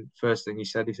down, and first thing he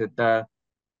said,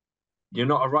 you're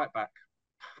not a right back.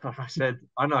 I said,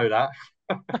 I know that.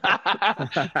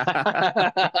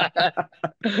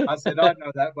 I said, I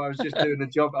know that, but I was just doing a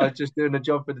job. I was just doing a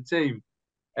job for the team.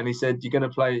 And he said, you're going to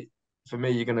play for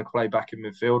me. You're going to play back in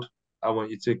midfield. I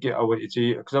want you to,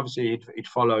 because obviously he'd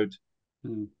followed,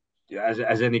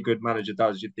 as any good manager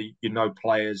does.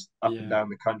 Players up and down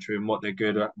the country and what they're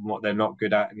good at and what they're not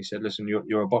good at. And he said, listen,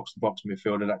 you're a box-to-box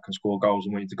midfielder that can score goals.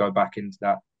 I want you to go back into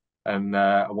that, and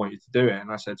I want you to do it.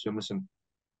 And I said to him, listen,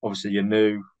 obviously you're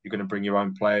new. You're going to bring your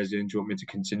own players in. Do you want me to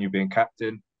continue being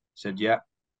captain? He said, yeah,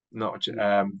 not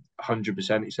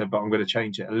 100%. He said, but I'm going to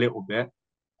change it a little bit.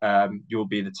 You'll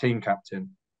be the team captain.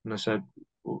 And I said,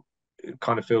 well, it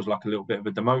kind of feels like a little bit of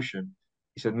a demotion.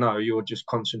 He said, no, you're just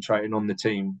concentrating on the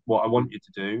team. What I want you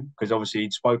to do, because obviously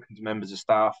he'd spoken to members of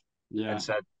staff and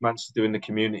said, Mansell's doing the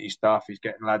community stuff. He's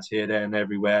getting lads here, there and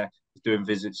everywhere. He's doing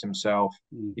visits himself.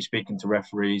 He's speaking to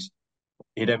referees.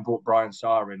 He then brought Brian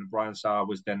Sarr in, and Brian Sarr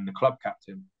was then the club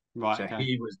captain. Right. So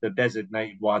he was the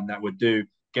designated one that would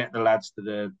get the lads to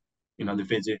the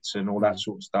visits and all that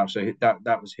sort of stuff. So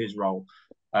that was his role,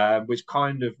 which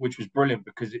was brilliant,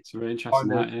 because it's really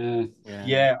interesting.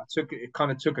 It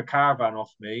kind of took a caravan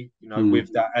off me,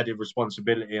 with that added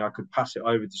responsibility. I could pass it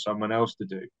over to someone else to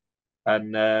do,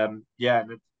 and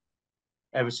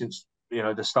ever since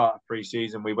the start of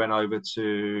pre-season, we went over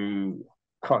to.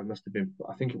 It must have been.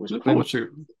 I think it was Plymouth.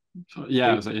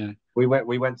 We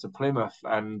went to Plymouth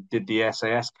and did the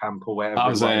SAS camp or whatever. That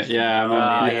was it. Yeah,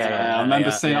 I remember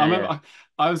seeing.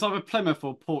 I was either Plymouth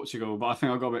or Portugal, but I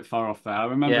think I got a bit far off there. I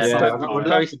remember.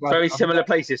 Very similar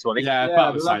places, wasn't it?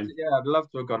 About the same. I'd love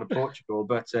to have gone to Portugal,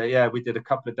 but we did a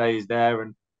couple of days there,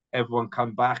 and everyone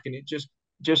come back, and it just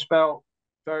felt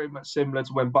very much similar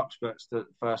to when Bucks first took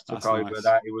over. Nice.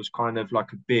 That it was kind of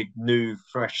like a big, new,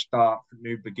 fresh start,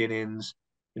 new beginnings.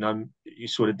 You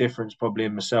saw the difference probably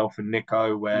in myself and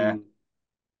Nico, where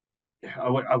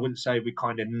I wouldn't say we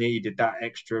kind of needed that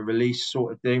extra release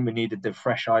sort of thing. We needed the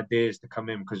fresh ideas to come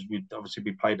in, because we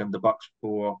played under Bucks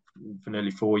for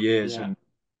nearly 4 years, and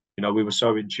we were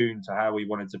so in tune to how we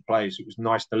wanted to play. So it was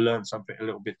nice to learn something a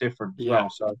little bit different as well.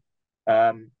 So it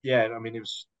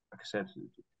was, like I said,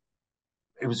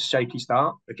 it was a shaky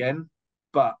start again,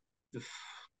 but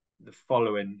the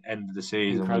following end of the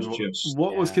season was just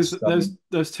because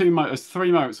there's 3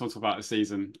 moments I'll talk about this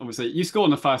season. Obviously, you scored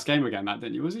in the first game again,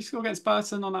 didn't you? Was he score against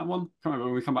Burton on that one? Can't remember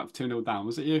when we come back 2-0 down.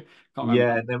 Was it you? Can't remember.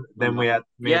 Yeah, then we had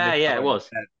it was.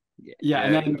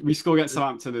 And then we scored against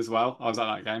Southampton as well. I was at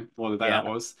that game. What a day that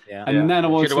was. Yeah. And then I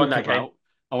want to talk about.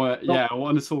 I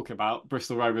want to talk about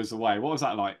Bristol Rovers away. What was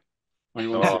that like? When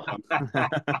you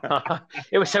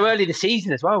It was so early in the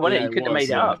season as well, wasn't it? You couldn't have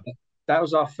made it up. That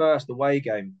was our first away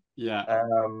game. Yeah.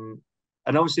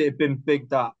 And obviously it had been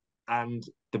bigged up. And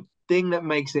the thing that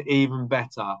makes it even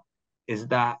better is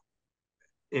that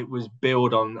it was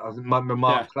billed on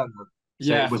Mark Clement.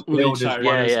 So it was billed as it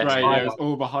was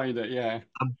all behind it,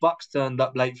 And Bucks turned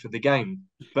up late for the game.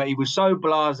 But he was so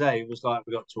blasé, he was like,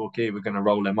 we got Torquay, we're going to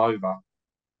roll them over.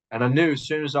 And I knew as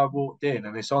soon as I walked in,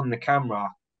 and it's on the camera,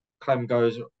 Clem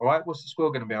goes, all right, what's the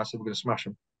score going to be? I said, we're going to smash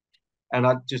them. And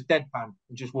I just deadpan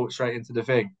and just walked straight into the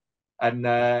thing. And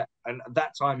at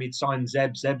that time, he'd signed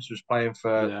Zeb. Zebs was playing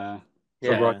for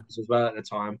Rovers as well at the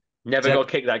time. Never got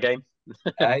kicked that game.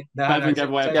 Never gave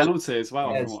away a penalty as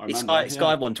well. From what I remember.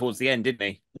 Sky one towards the end, didn't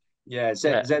he? Yeah,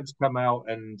 Zeb's come out,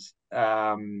 and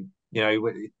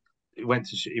he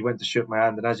he went to shook my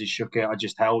hand, and as he shook it, I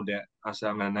just held it. I said,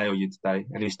 "I'm going to nail you today."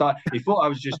 And he thought I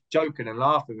was just joking and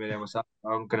laughing with him. I said,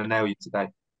 "I'm going to nail you today."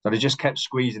 So he just kept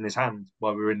squeezing his hand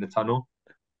while we were in the tunnel,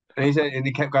 and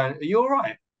he kept going, "Are you all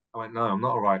right?" I went, "No, I'm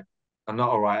not all right. I'm not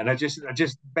all right." And I just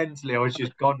mentally, I was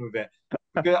just gone with it,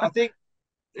 because I think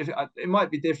it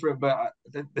might be different, but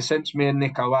the sense me and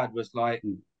Nico had was like,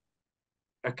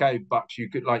 okay, Bucks,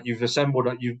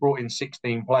 you've brought in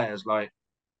 16 players, like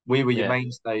we were your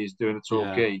mainstays doing the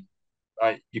Torquay.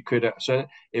 Like you could, so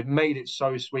it made it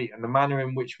so sweet, and the manner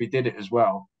in which we did it as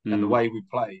well, and the way we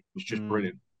played was just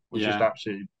brilliant. It was just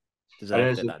absolutely.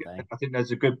 Deserved it that day. I think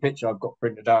there's a good picture I've got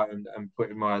printed out and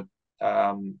put in my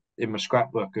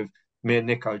scrapbook of me and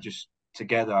Nico just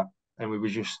together, and we were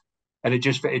just, and it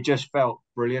just felt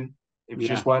brilliant. It was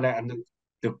just like that, and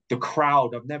the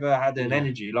crowd. I've never had an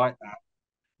energy like that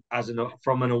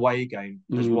from an away game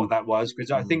as what that was, because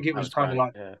I think it was kind of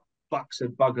like Bucks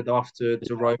had buggered off to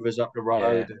Rovers up the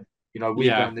road, and we've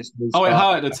done this new start. It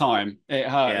hurt at the time. It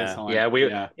hurt at the time.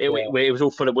 It was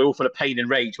all full of pain and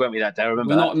rage, weren't we, that day? I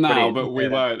remember. We're not now, but we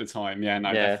were at the time. Yeah,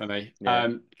 no, definitely.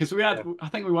 Because we had, I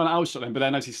think we won Alshot then, but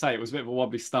then as you say, it was a bit of a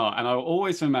wobbly start, and I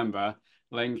always remember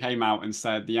Len came out and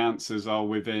said the answers are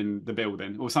within the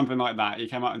building or something like that. He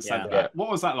came out and said that. What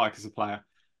was that like as a player?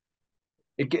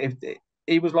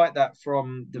 He was like that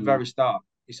from the very start.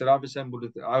 He said, I've assembled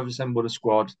a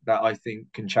squad that I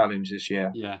think can challenge this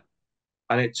year. Yeah.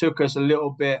 And it took us a little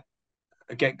bit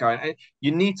to get going.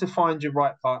 You need to find your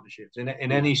right partnerships in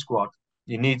any squad.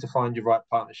 You need to find your right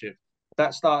partnership.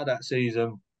 That started that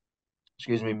season,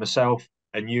 myself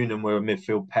and Unum were a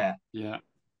midfield pair. Yeah.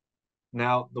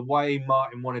 Now, the way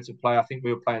Martin wanted to play, I think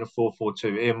we were playing a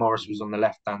 4-4-2. Ian Morris was on the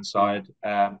left-hand side.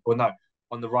 On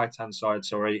the right-hand side,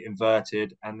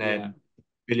 inverted. And then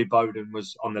Billy Bowden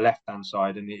was on the left-hand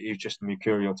side, and he was just a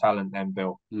mercurial talent then,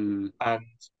 Bill. And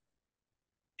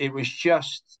it was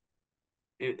just,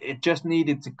 it just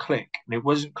needed to click. And it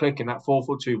wasn't clicking. That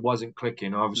 4-4-2 wasn't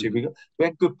clicking. Obviously, we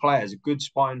had good players, a good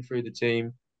spine through the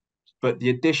team. But the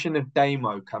addition of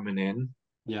Damo coming in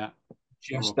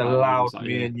just allowed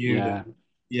me and Union,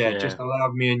 just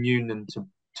allowed me and Union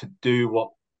to do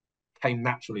what came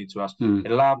naturally to us.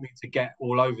 It allowed me to get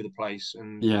all over the place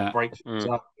and break things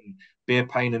up and be a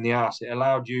pain in the ass. It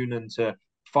allowed Union to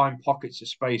find pockets of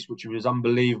space, which he was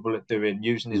unbelievable at doing,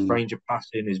 using his range of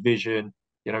passing, his vision,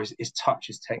 his touch,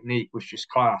 his technique was just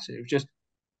class. It was just,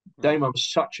 Damo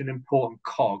was such an important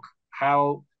cog.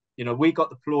 How, we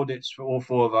got the plaudits for all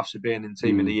four of us for being in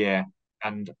Team of the Year,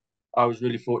 and I was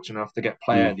really fortunate enough to get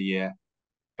Player of the Year.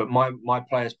 But my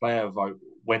player's player vote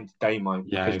went to Damo.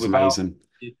 Yeah, it's amazing.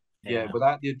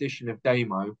 Without the addition of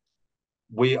Damo,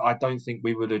 I don't think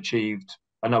we would have achieved.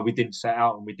 I know we didn't set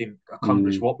out and we didn't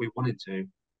accomplish what we wanted to,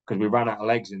 because we ran out of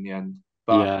legs in the end.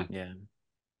 But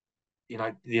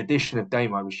the addition of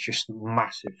Damo was just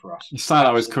massive for us. You say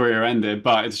that his career ended,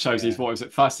 but it shows he's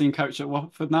first team coach at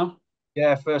Watford now.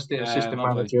 Yeah, first year assistant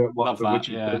manager at Watford,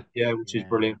 which is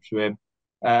brilliant for him.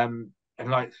 And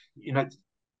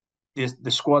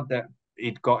the squad that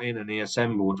he'd got in and he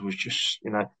assembled was just,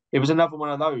 it was another one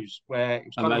of those where it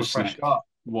was kind of a fresh start.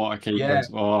 What a keeper,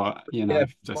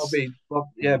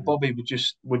 Bobby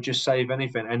would just save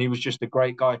anything, and he was just a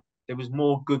great guy. There was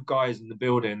more good guys in the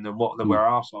building than what there were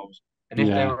arseholes, and if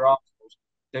they were arseholes,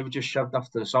 they were just shoved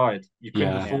off to the side. You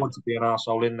couldn't afford to be an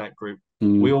arsehole in that group.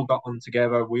 We all got on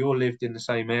together. We all lived in the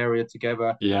same area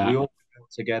together. We all went out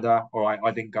together. All right,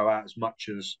 I didn't go out as much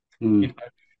as the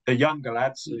younger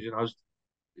lads. I was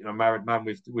a married man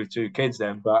with two kids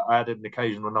then, but I had an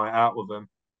occasional night out with them.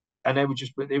 And it was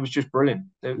just brilliant.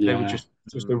 They were just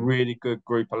a really good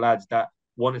group of lads that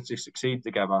wanted to succeed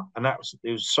together, and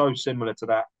it was so similar to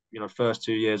that first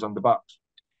 2 years on the Bucks.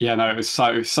 Yeah, no, it was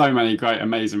so many great,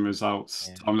 amazing results.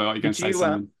 Yeah. Tom, like you're going to say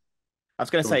something. I was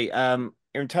going to say,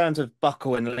 in terms of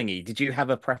Buckle and Lingy, did you have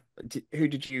who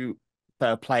did you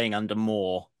prefer playing under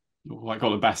more? What got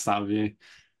the best out of you?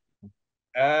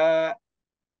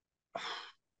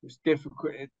 It's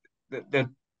difficult. The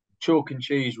chalk and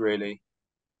cheese, really.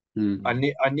 I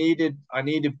needed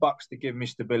Bucks to give me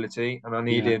stability, and I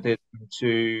needed it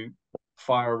to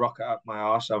fire a rocket up my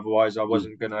arse. Otherwise, I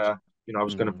wasn't gonna, I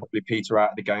was gonna probably peter out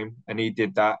of the game. And he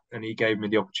did that, and he gave me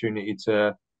the opportunity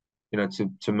to,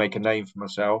 to make a name for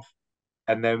myself.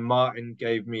 And then Martin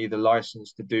gave me the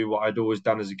license to do what I'd always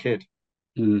done as a kid.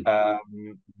 And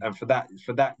for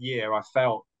that year, I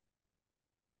felt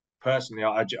personally,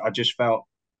 I just felt,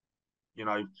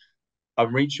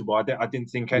 unreachable. I didn't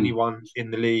think anyone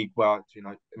in the league. Well, it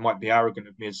might be arrogant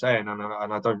of me to say, and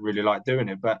I don't really like doing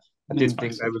it, but I didn't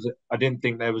think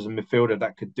there was a midfielder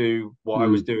that could do what I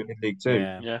was doing in League Two.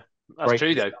 That's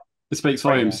true though. It speaks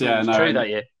volumes. Yeah, no, true that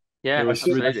year. Yeah, it was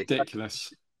absolutely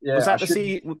ridiculous. Yeah, was that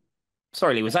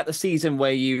Sorry, Lee, was that the season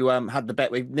where you had the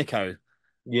bet with Nico?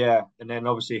 Yeah, and then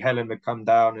obviously Helen had come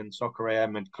down and Soccer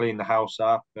AM had cleaned the house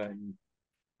up, and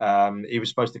he was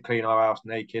supposed to clean our house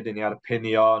naked, and he had a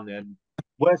pinny on. And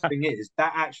worst thing is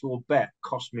that actual bet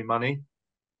cost me money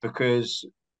because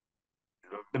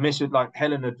the missus, like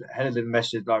Helen had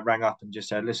messaged, like rang up and just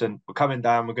said, "Listen, we're coming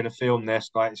down. We're going to film this.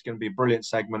 Like, it's going to be a brilliant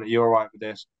segment. Are you all right with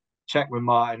this?" Check with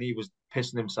Martin. He was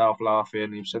pissing himself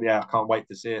laughing. He said, "Yeah, I can't wait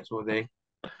to see it," sort of thing.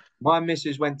 My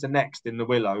missus went to Next in the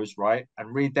Willows, right,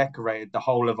 and redecorated the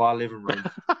whole of our living room.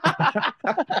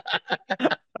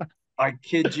 I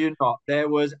kid you not.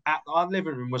 Our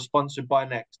living room was sponsored by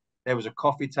Next. There was a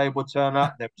coffee table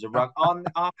turner. There was a rug.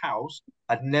 Our house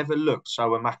had never looked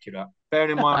so immaculate.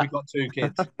 Bearing in mind we got 2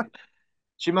 kids.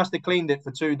 She must have cleaned it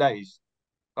for 2 days.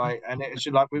 Like, and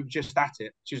she like we were just at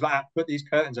it. She was like, "Put these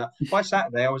curtains up." By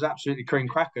Saturday, I was absolutely cream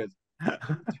crackered.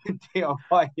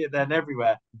 DIY it then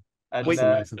everywhere. And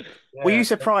were you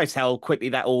surprised how quickly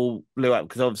that all blew up?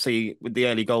 Because obviously, with the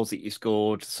early goals that you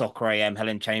scored, Soccer AM,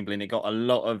 Helen Chamberlain, it got a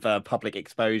lot of public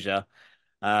exposure.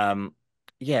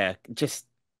 Yeah, just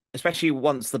especially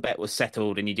once the bet was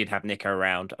settled and you did have Nico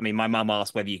around. I mean, my mum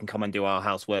asked whether you can come and do our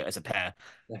housework as a pair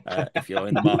if you're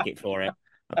in the market for it.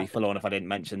 I'd be full on if I didn't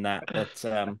mention that. But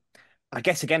I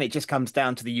guess again, it just comes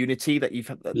down to the unity that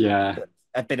that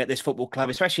have been at this football club,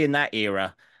 especially in that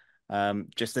era.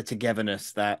 Just the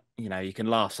togetherness that you can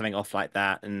laugh something off like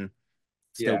that and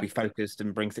still be focused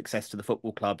and bring success to the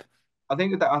football club. I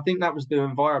think that was the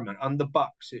environment. Under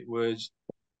Bucks, it was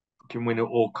can win at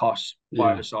all costs.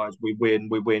 By the sides, we win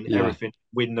everything,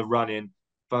 win the running,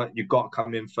 but you've got to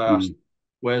come in first.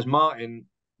 Whereas Martin,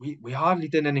 we hardly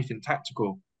did anything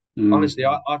tactical. Honestly,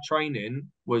 our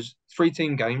training was 3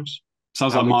 team games.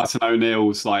 Sounds like Martin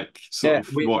O'Neill's what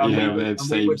you hear with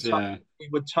teams. We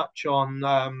would touch on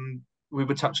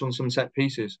some set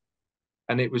pieces,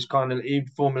 and it was kind of he'd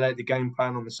formulate the game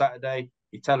plan on the Saturday.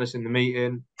 He'd tell us in the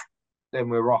meeting, then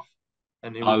we're off.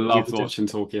 And I loved watching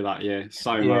Torquay that year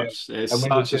so much. It's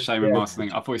such a shame with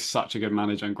Martin. I thought he's such a good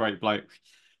manager and great bloke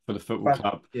for the football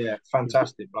club. Yeah,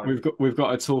 fantastic bloke. We've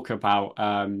got to talk about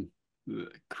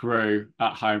Crewe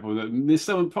at home. This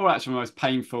is probably actually the most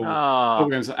painful football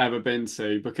games I've ever been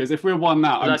to, because if we won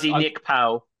that, bloody Nick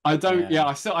Powell. I don't. Yeah,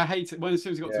 I hate it as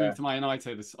soon as he got to move to Man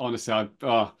United. Honestly,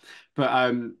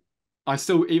 I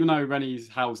still, even though Rennie's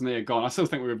Howell's near gone, I still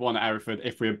think we would have won at Hereford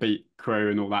if we had beat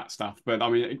Crewe and all that stuff. But I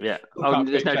mean,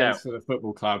 there's no doubt for the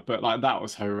football club. But like that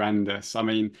was horrendous. I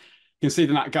mean,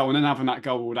 conceding that goal and then having that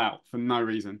goal ruled out for no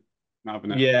reason.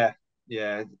 Yeah.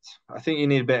 I think you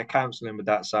need a bit of counselling with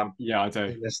that, Sam. Yeah, I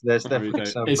do. There's definitely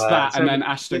some. It's that, and then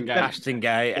Ashton Gate. Ashton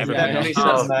Gate. There's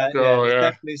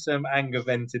definitely some anger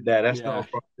vented there. That's not a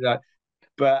problem.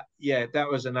 But yeah, that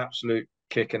was an absolute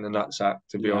kick in the nutsack,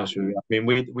 to be honest with you. I mean,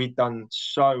 we'd done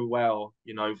so well,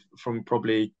 from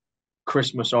probably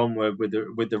Christmas onward with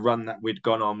the run that we'd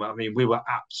gone on. I mean, we were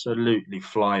absolutely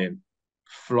flying.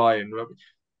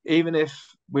 Even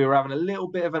if we were having a little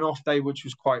bit of an off day, which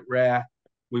was quite rare,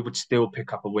 we would still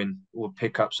pick up a win or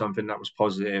pick up something that was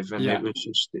positive. And it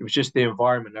was just the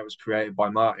environment that was created by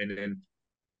Martin.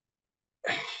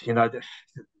 And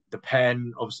the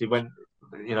pen obviously went.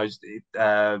 I think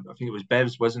it was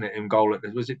Bevs, wasn't it, in goal?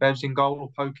 Was it Bevs in goal or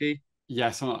Pokey?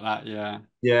 Yeah, something like that.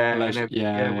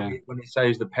 When he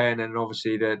saves the pen, and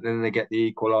obviously then they get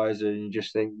the equaliser, and you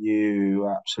just think, you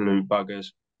absolute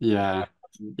buggers. Yeah.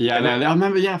 I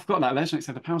remember. Yeah, I forgot that. Legend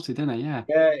said the penalty, didn't he? Yeah.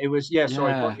 Yeah, it was. Yeah,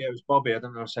 sorry. It was Bobby. I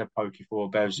don't know if I said Pokey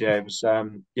for Bevs. Yeah, it was.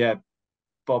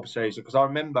 Bob says it, because I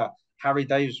remember Harry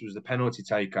Davis was the penalty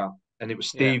taker, and it was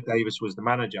Steve Davis was the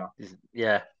manager.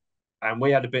 Yeah. And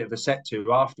we had a bit of a set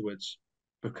to afterwards,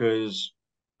 because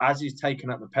as he's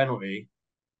taken up the penalty,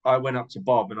 I went up to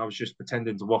Bob and I was just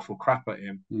pretending to waffle crap at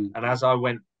him. And as I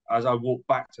walked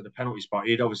back to the penalty spot,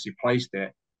 he'd obviously placed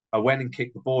it. I went and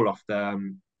kicked the ball off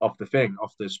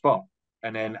the spot.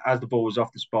 And then as the ball was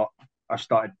off the spot, I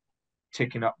started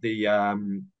ticking up the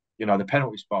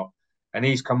penalty spot. And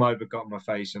he's come over, got in my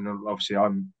face, and obviously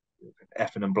I'm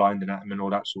effing and blinding at him and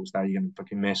all that sort of stuff. You're going to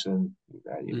fucking miss, and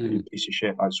you piece of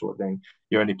shit, that sort of thing.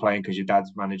 You're only playing because your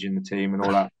dad's managing the team and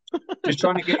all that. Just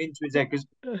trying to get into his head, because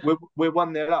we're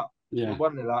 1-0 up. Yeah.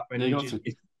 We're 1-0 up. And we're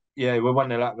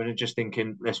 1-0 up, and we're just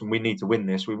thinking, listen, we need to win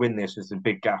this. We win this, there's a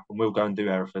big gap, and we'll go and do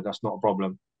Hereford. That's not a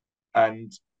problem.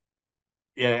 And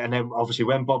and then obviously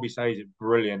when Bobby says it,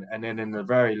 brilliant. And then in the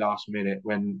very last minute,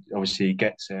 when obviously he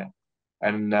gets it,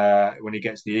 and when he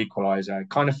gets the equaliser, it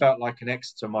kind of felt like an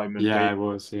Exeter moment. Yeah, it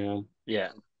was. Yeah.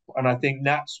 And I think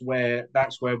that's where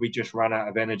we just ran out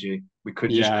of energy. We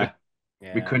could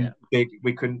we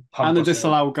couldn't pump. And the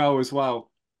disallowed goal as well.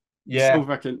 Yeah.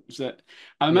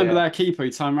 I remember their keeper, he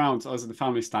turned around to us in the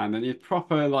family stand and he'd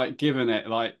proper like given it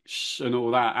like shh and all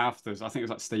that afterwards. I think it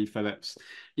was like Steve Phillips.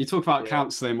 You talk about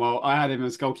counselling. Well, I had him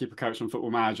as goalkeeper coach on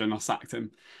Football Manager and I sacked him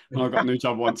when I got a new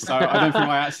job once. So I don't think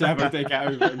I actually ever did get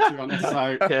over him, to be honest.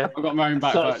 So I got my own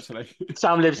back virtually.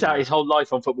 Sam lives out his whole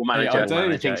life on Football Manager. I do.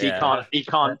 He thinks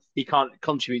he can't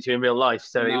contribute to in real life.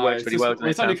 So it works really well.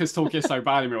 It's only because talk is so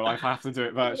bad in real life. I have to do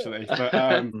it virtually. But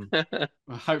I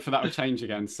hope that will change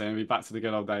again soon. Be back to the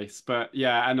good old days. But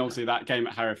yeah, and obviously that game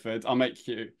at Hereford, I'll make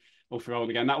you all feel old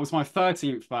again. That was my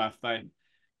 13th birthday.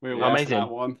 We were watching that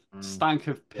one. Stank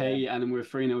of pee, and then we were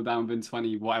 3-0 down within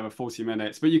 40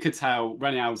 minutes. But you could tell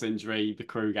Rennie Al's injury, the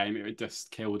Crew game, it had just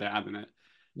killed it, hadn't it?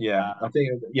 Yeah, I think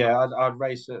I'd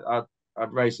race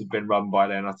had been run by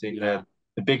then. I think the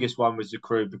biggest one was the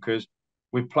Crew because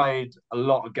we played a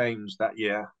lot of games that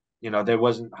year. You know, there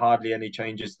wasn't hardly any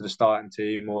changes to the starting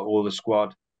team or the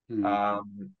squad.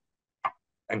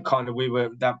 And kind of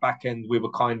that back end, we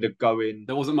were kind of going.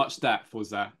 There wasn't much depth,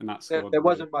 was there, in that squad? There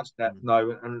wasn't much depth,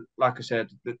 no. And like I said,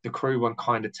 the Crew one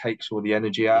kind of takes all the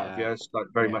energy out of you. It's like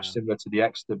very much similar to the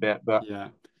Exeter bit. But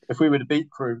if we were to beat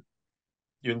Crew,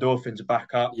 your endorphins are back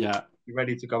up. Yeah. You're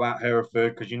ready to go out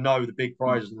Hereford because you know the big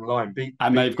prize is on the line.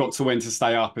 They've got to win to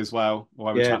stay up as well. Or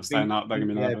have a chance of staying up. They're going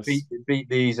to be nervous. Beat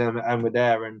these and we're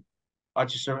there. And I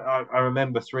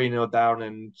remember 3-0 down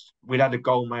and we'd had a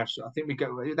goal match. I think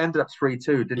it ended up 3-2,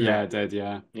 didn't it? Yeah, it did,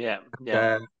 yeah.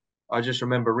 Yeah. I just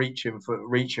remember reaching for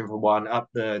one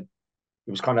it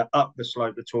was kind of up the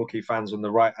slope, the Torquay fans on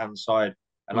the right hand side,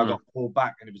 and I got pulled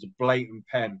back and it was a blatant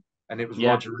pen and it was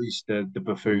Roger East, the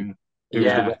buffoon. He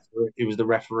was the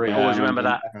referee. I always remember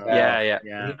that.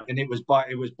 And it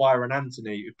was Byron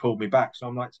Anthony who pulled me back. So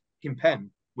I'm like, fucking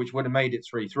pen, which would have made it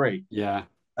 3-3. Yeah.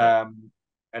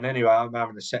 And anyway, I'm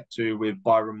having a set to with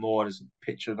Byron Moore. There's a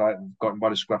picture that I've gotten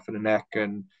by the scruff of the neck,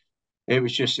 and it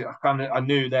was just I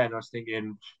knew then. I was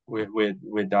thinking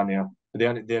we're done here.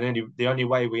 But the only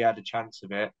way we had a chance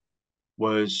of it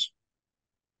was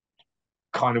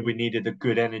kind of we needed a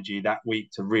good energy that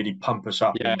week to really pump us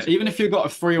up. Yeah, even if you got a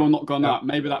 3 or not gone up,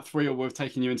 maybe that 3 would have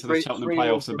taken you into the Cheltenham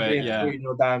playoffs a bit. Yeah,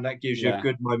 3-0 down, that gives you a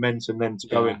good momentum then to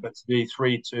go in. But to be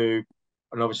 3-2,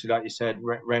 and obviously, like you said,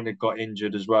 Ren had got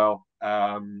injured as well,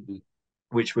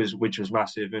 which was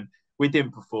massive, and we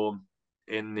didn't perform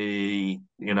in the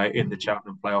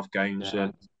Cheltenham playoff games,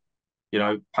 and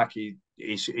Packy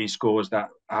he scores that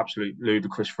absolute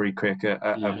ludicrous free kick at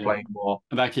playing more.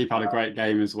 And that keeper had a great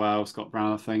game as well, Scott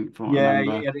Brown, I think. From what I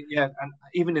remember. And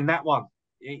even in that one,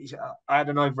 I had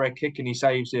an overhead kick and he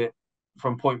saves it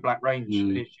from point blank range.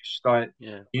 It's just like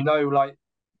you're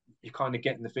kind of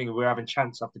getting the thing of we're having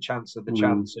chance after chance after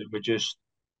chance, and we're just,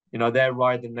 they're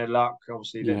riding their luck.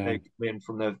 Obviously, they come in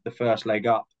from the first leg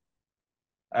up,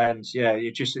 and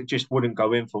it just wouldn't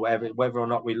go in for whether or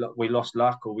not we lost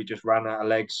luck or we just ran out of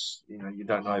legs. You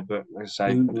don't know. But as I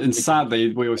say, and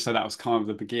sadly, we always said that was kind of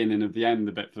the beginning of the end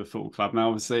a bit for the football club. Now,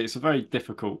 obviously, it's a very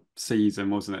difficult season,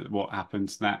 wasn't it? What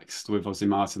happens next with Ozzy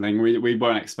Martin? We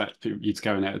weren't expecting you to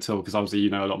go in it at all because obviously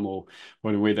a lot more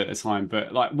than we did at the time.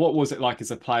 But what was it like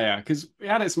as a player? Because we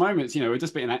had its moments. We're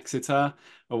just beating Exeter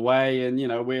away, and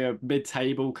we're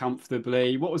mid-table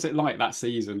comfortably. What was it like that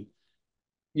season?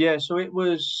 Yeah, so it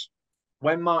was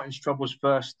when Martin's troubles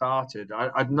first started.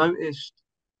 I'd noticed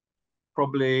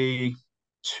probably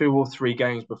 2 or 3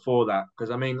 games before that because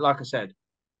like I said,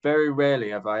 very rarely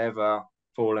have I ever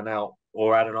fallen out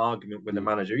or had an argument with the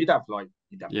manager. You'd have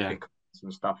pick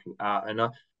and stuff like that. And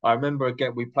I remember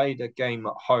again we played a game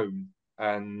at home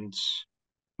and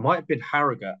it might have been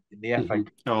Harrogate in the FA.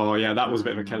 Oh yeah, that was a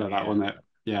bit of a killer, that wasn't it?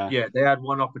 Yeah, they had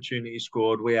one opportunity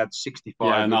scored. We had 65.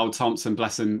 Yeah, and old Thompson,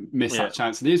 bless him, missed that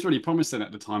chance. And he was really promising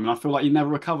at the time. And I feel like he never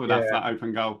recovered after that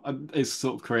open goal. His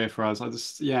sort of career for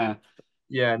us. Yeah,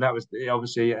 and that was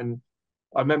obviously. And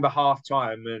I remember half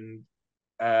time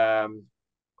and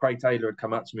Craig Taylor had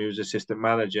come up to me as assistant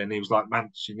manager and he was like, "Man,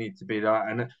 you need to be that."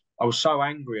 And I was so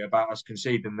angry about us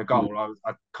conceding the goal.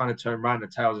 I kind of turned around to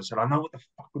Tails and said, "I know what the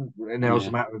fuck hell's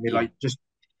the matter with me. Like, just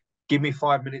give me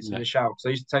 5 minutes in the shower." Because I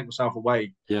used to take myself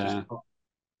away. Yeah.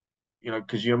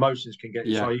 Because your emotions can get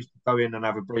you. So I used to go in and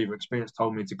have a breather. Experience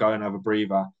told me to go and have a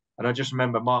breather. And I just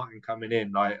remember Martin coming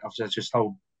in. Like, I just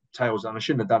told Tails, and I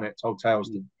shouldn't have done it, told Tails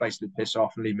to basically piss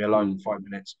off and leave me alone for 5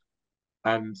 minutes.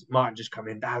 And Martin just come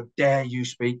in, "How dare you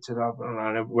speak to them?"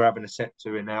 And we're having a set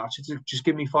to in now. I said, "Just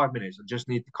give me 5 minutes. I just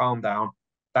need to calm down.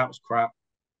 That was crap."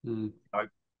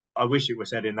 I wish it was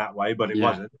said in that way, but it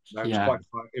wasn't.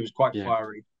 It was quite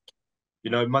fiery.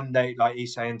 Monday, like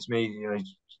he's saying to me,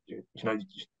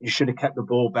 you should have kept the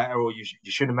ball better, or you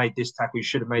should have made this tackle, you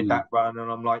should have made that run.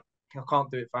 And I'm like, I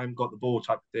can't do it if I haven't got the ball,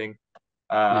 type of thing.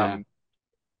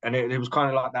 And it was kind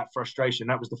of like that frustration.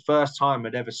 That was the first time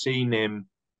I'd ever seen him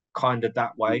kind of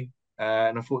that way.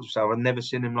 And I thought to myself, I'd never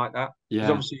seen him like that. Because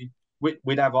obviously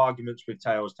we'd have arguments with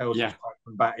Tails. Tails was quite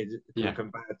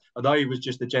combative. Although he was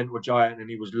just a gentle giant and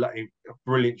he was a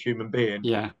brilliant human being.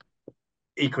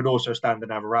 He could also stand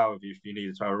and have a row with you if you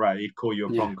needed to have a row. He'd call you a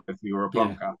plonker if you were a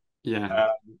plonker.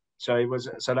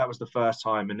 So that was the first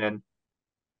time. And then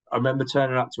I remember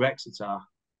turning up to Exeter,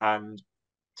 and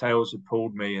Tails had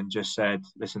pulled me and just said,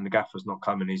 listen, the gaffer's not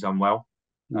coming, he's unwell.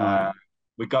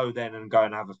 We go then and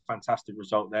have a fantastic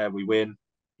result there. We win.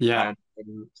 And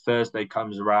Thursday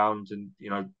comes around and,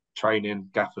 training,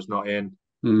 gaffer's not in.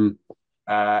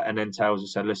 And then Tails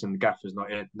has said, listen, the gaffer's not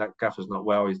in. That gaffer's not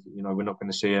well. He's, we're not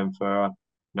going to see him for,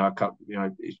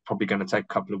 he's probably going to take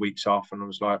a couple of weeks off. And I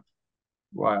was like,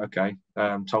 right, okay.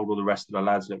 Told all the rest of the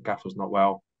lads that gaffer's not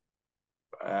well.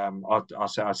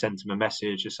 I sent him a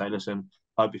message to say, listen,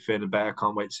 I hope you're feeling better.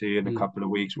 Can't wait to see you in a couple of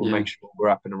weeks. We'll make sure we're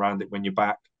up and around it when you're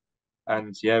back.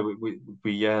 And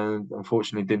we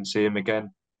unfortunately didn't see him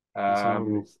again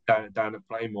down at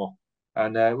Playmore,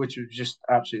 and which was just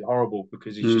absolutely horrible,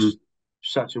 because he's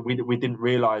just we didn't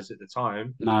realise at the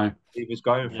time he was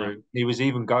going through. He was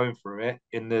even going through it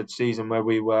in the season where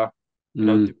we were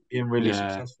being really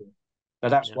successful. Now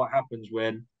that's what happens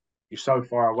when you're so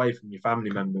far away from your family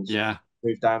members.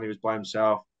 Moved down, he was by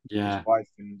himself. His wife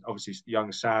and obviously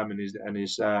young Sam and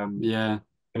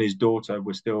his daughter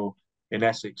were still in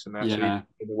Essex, and that's in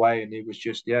the way, and it was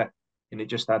just and it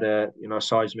just had a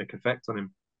seismic effect on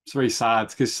him. It's really sad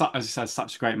because, as you said,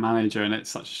 such a great manager, and it's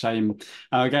such a shame.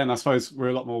 Again, I suppose we're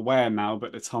a lot more aware now, but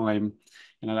at the time,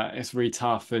 that it's really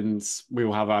tough, and we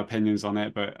all have our opinions on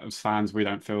it. But as fans, we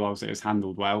don't feel obviously it was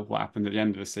handled well. What happened at the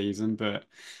end of the season, but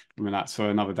I mean that's for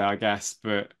another day, I guess.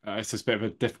 But it's just a bit of a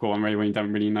difficult one, really, when you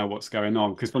don't really know what's going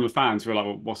on. Because from the fans, we're like,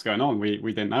 well, what's going on? We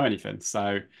didn't know anything.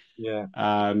 So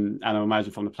and I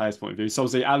imagine from the players' point of view. So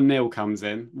obviously, Alan Neil comes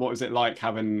in. What was it like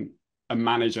having a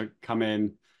manager come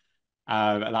in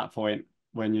at that point,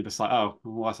 when you're just like, oh,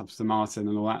 what's up to Martin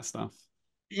and all that stuff?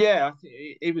 Yeah,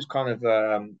 it was kind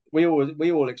of we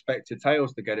all expected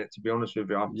Tails to get it, to be honest with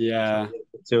you.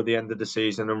 Till the end of the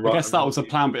season, and I guess that was a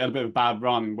plan, but it had a bit of a bad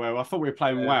run where I thought we were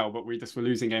playing well, but we just were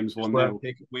losing games 1-0.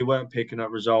 We weren't picking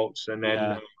up results, and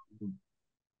then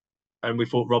and we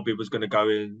thought Robbie was going to go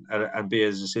in and be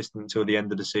his assistant until the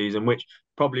end of the season, which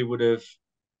probably would have,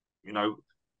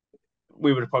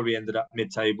 we would have probably ended up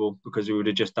mid-table, because we would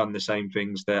have just done the same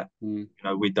things that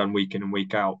we'd done week in and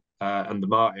week out under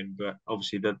Martin. But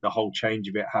obviously the whole change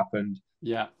of it happened.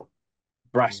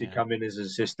 Brassy come in as an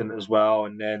assistant as well,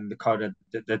 and then the kind of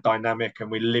the dynamic, and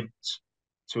we limped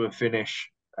to a finish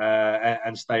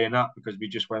and staying up, because we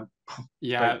just went.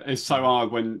 It's so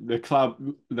hard when the club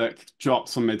that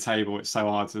drops on mid-table. It's so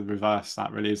hard to reverse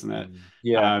that, really, isn't it?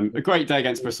 A great day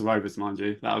against Bristol Rovers, mind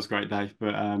you. That was a great day,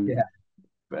 but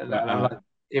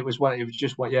it was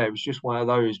just one of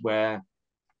those where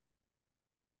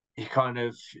you kind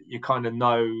of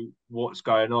know what's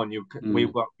going on.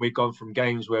 We've gone from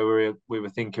games where we were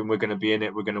thinking we're going to be in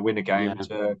it, we're going to win a game,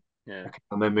 to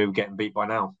and then we were getting beat by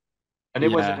now. And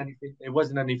it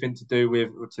wasn't anything to do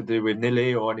with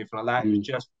Nilly or anything like that. It was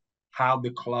just how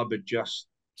the club had just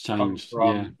changed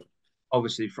from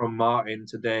obviously from Martin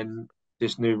to then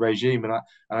this new regime, and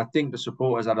I think the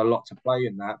supporters had a lot to play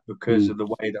in that, because of the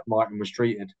way that Martin was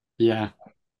treated.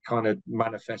 Kind of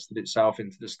manifested itself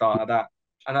into the start of that.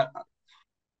 And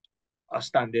I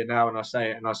stand here now and I say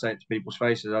it to people's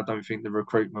faces. I don't think the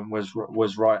recruitment was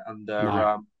right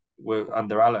under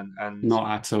Alan, and not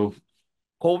at all.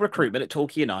 Poor recruitment at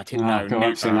Torquay United. No,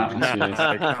 never. Seen that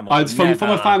last year.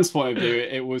 From a fan's point of view,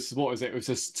 it was It was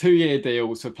just 2-year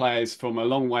deals for players from a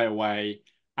long way away,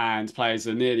 and players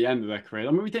are near the end of their career.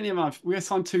 I mean, we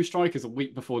signed 2 strikers a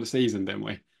week before the season, didn't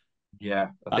we? Yeah,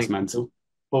 that's mental.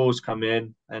 Paul's come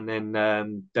in, and then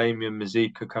Damien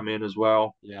Mazika come in as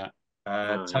well.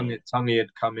 Tungy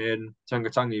had come in.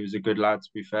 Tungy was a good lad, to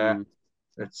be fair.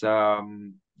 It's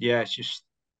it's just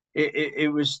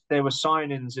it was, there were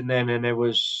signings, and there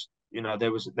was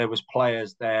there was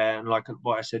players there, and like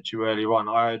what I said to you earlier on,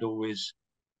 I had always,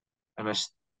 and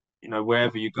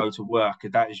wherever you go to work,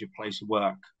 that is your place of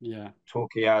work.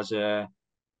 Torquay has a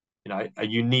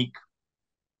unique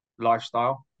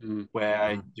lifestyle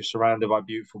where you're surrounded by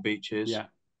beautiful beaches.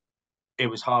 It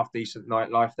was half decent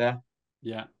nightlife there.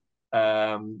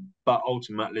 But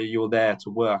ultimately you're there to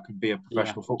work and be a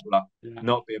professional footballer,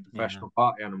 not be a professional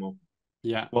party animal.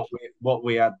 What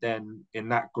we had then in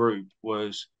that group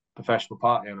was professional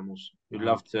party animals who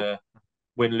loved to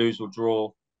win, lose or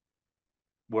draw,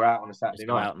 we're out on a Saturday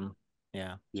night.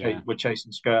 We're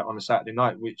chasing skirt on a Saturday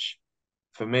night, which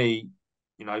for me,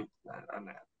 you know,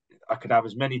 I could have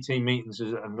as many team meetings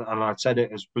and I said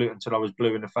it as blue until I was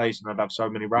blue in the face, and I'd have so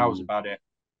many rows about it.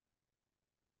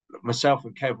 Myself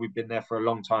and Kev, we've been there for a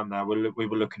long time now. We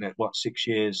were looking at what, 6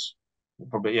 years,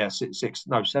 probably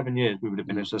 7 years. We would have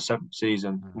been in the 7th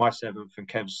season, my 7th and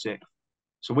Kev's 6th.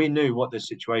 So we knew what the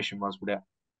situation was with it,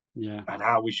 and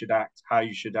how we should act, how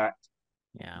you should act,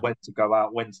 when to go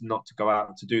out, when to not to go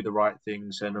out, to do the right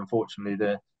things. And unfortunately,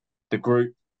 the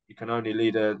group, you can only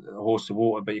lead a horse to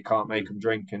water, but you can't make them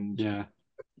drink. And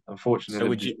unfortunately,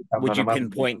 so would you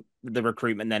pinpoint the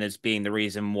recruitment then as being the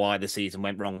reason why the season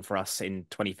went wrong for us in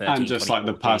 2013? And just like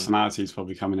the personalities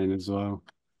probably coming in as well.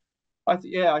 I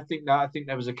think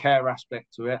there was a care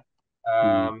aspect to it.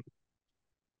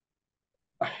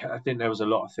 I think there was a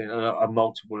lot of things, a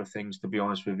multiple of things, to be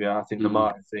honest with you. I think the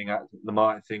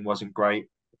Martin thing wasn't great.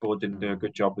 The board didn't do a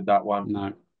good job with that one.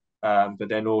 No. But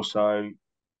then also,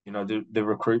 you know, the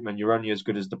recruitment, you're only as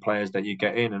good as the players that you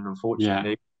get in. And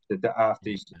unfortunately, the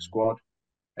half-decent squad.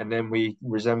 And then we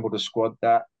resembled a squad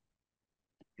that,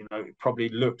 you know, probably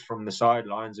looked from the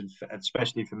sidelines, and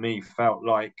especially for me, felt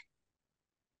like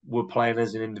we're playing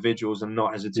as individuals and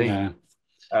not as a team.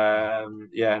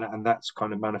 And that's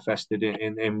kind of manifested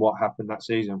in what happened that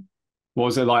season. What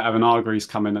was it like having Hargreaves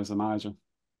come in as a manager?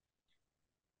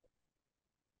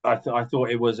 I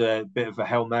thought it was a bit of a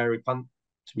Hail Mary punt,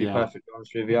 to be perfectly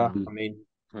honest with you. I mean,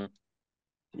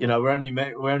 you know, we're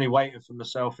only waiting for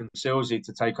myself and Silsey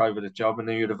to take over the job, and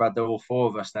then you'd have had all 4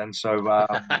 of us then. So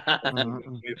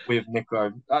with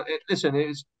Nico,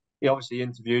 listen, he obviously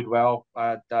interviewed well.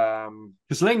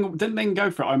 Because didn't Ling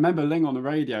go for it? I remember Ling on the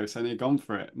radio saying he'd gone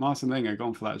for it. Martin Ling had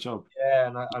gone for that job. Yeah,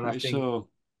 and I think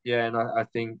I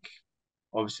think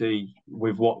obviously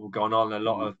with what was going on, a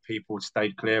lot of people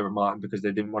stayed clear of Martin because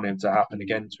they didn't want him to happen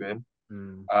again to him.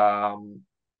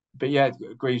 But yeah,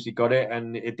 Greavesy got it,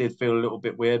 and it did feel a little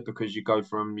bit weird because you go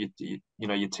from your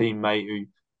teammate who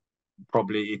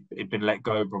probably had been let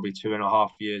go probably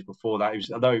 2.5 years before that.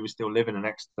 Although he was still living in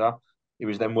Exeter, he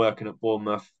was then working at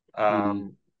Bournemouth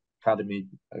academy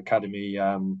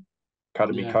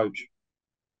coach.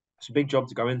 It's a big job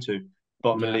to go into,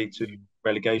 bottom of League 2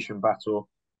 relegation battle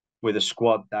with a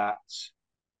squad that's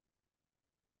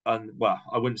I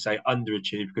wouldn't say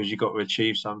underachieved, because you've got to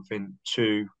achieve something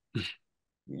to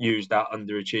use that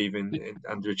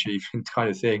underachieving kind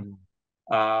of thing.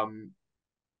 And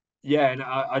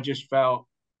I just felt,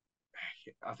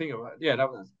 I think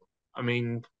that was, I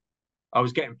mean, I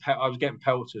was getting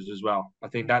pelters as well. I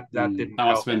think that didn't help. That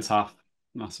must have been tough.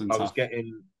 I was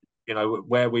getting, you know,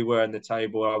 where we were in the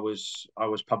table, I was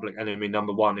public enemy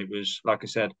number 1. It was, like I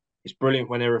said, it's brilliant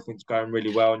when everything's going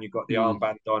really well and you've got the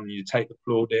armband on and you take the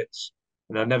plaudits.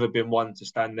 And I've never been one to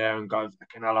stand there and go,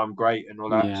 fucking hell, I'm great and all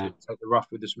that. So take the rough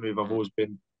with the smooth. I've always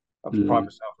been, I've pride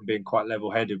myself on being quite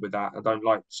level-headed with that. I don't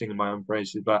like singing my own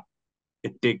praises, but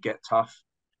it did get tough.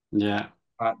 Yeah.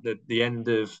 At the end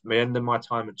of my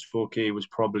time at Torquay was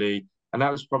probably, and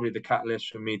that was probably the catalyst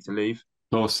for me to leave.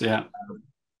 Of course, yeah.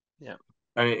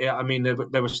 And I mean,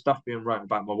 there was stuff being written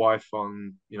about my wife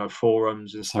on, you know,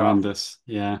 forums and stuff. Horrendous,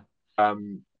 yeah.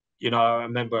 You know, I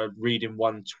remember reading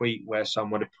one tweet where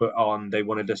someone had put on they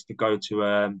wanted us to go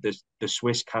to the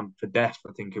Swiss camp for death,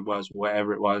 I think it was,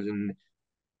 whatever it was, and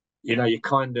you know, you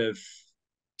kind of.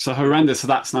 So horrendous. So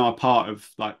that's now a part of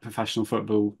like professional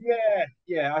football.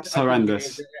 Yeah. It's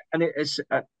horrendous. And it's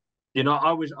you know,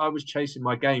 I was chasing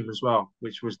my game as well,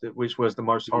 which was the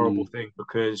most horrible thing,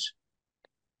 because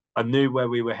I knew where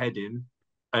we were heading,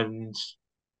 and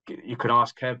you could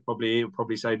ask Kev, he'll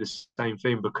probably say the same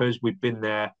thing, because we've been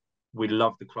there. We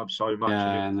love the club so much.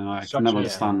 Yeah, no, I can never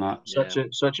understand that.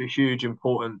 Such a huge,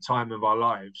 important time of our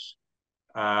lives.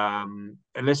 And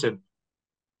listen,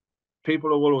 people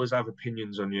will always have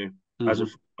opinions on you as a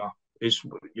footballer. It's,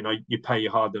 you know, you pay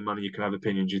your hard-earned money, you can have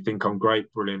opinions. You think I'm great,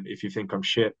 brilliant. If you think I'm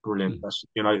shit, brilliant. That's,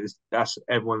 you know, that's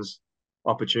everyone's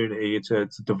opportunity to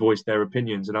voice their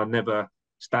opinions. And I never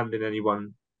stand in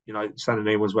anyone's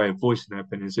way of voicing their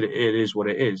opinions. It is what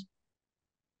it is.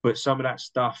 But some of that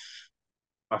stuff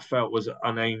I felt was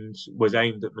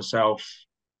aimed at myself,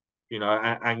 you know,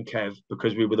 and Kev,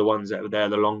 because we were the ones that were there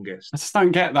the longest. I just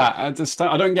don't get that. I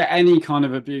don't get any kind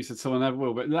of abuse at all, and never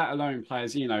will. But let alone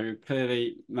players, you know,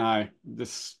 clearly, no,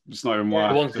 this just not even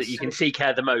work. The ones that you can see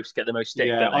care the most get the most stick.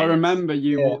 Yeah, I remember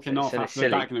you walking off after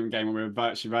the Dagenham game when we were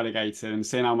virtually relegated, and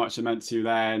seeing how much it meant to you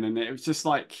then, and it was just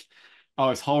like, oh,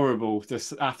 it's horrible.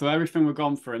 Just after everything we've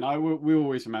gone through, and we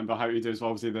always remember how you do as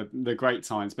well, obviously the great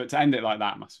times, but to end it like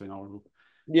that must have been horrible.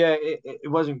 Yeah, it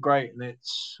wasn't great, and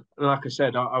it's like I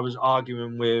said, I was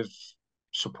arguing with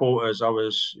supporters. I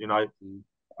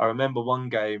remember one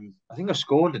game. I think I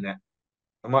scored in it.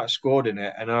 I might have scored in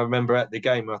it, and I remember at the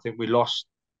game, I think we lost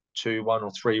 2-1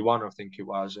 or 3-1, I think it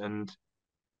was, and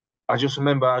I just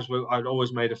remember I'd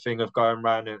always made a thing of going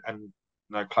around and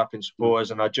clapping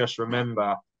supporters, and I just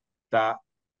remember that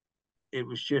it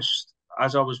was just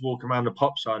as I was walking around the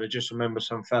pop side, I just remember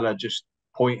some fella just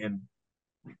pointing,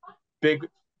 big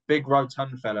big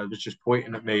rotund fella was just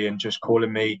pointing at me and just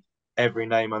calling me every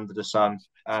name under the sun,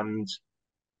 and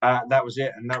that was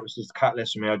it, and that was just the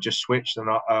catalyst for me. I just switched and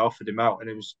I offered him out, and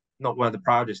it was not one of the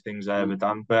proudest things I ever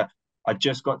done, but I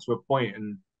just got to a point,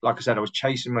 and like I said, I was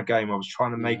chasing my game. I was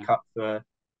trying to make up for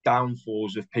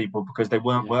downfalls of people because they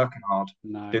weren't working hard.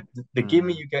 No. The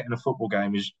gimme you get in a football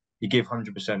game is you give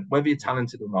 100%, whether you're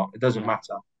talented or not. It doesn't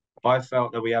matter. I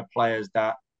felt that we had players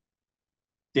that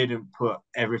didn't put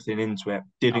everything into it,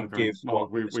 didn't give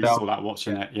what we saw that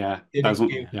watching it. Didn't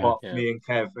give what me and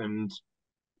Kev, and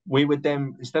we would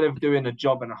then, instead of doing a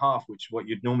job and a half, which is what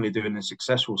you'd normally do in a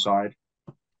successful side,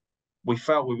 we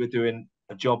felt we were doing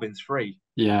a job in 3,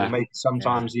 or maybe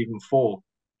sometimes even 4.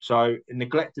 So it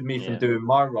neglected me from doing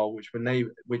my role,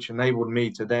 which enabled me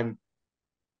to then,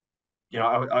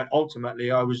 I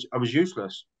ultimately I was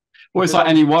useless. Well, it's like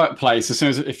any workplace. As soon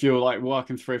as if you're like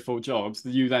working 3 or 4 jobs,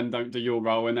 you then don't do your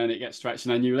role, and then it gets stretched,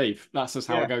 and then you leave. That's just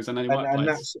how it goes in any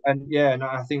workplace. And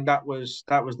I think that was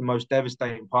the most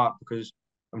devastating part, because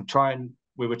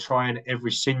we were trying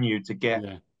every sinew to get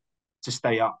to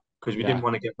stay up, because we didn't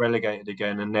want to get relegated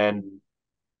again. And then,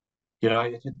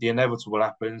 the inevitable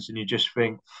happens, and you just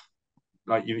think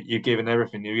like you're giving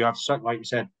everything. You have, like you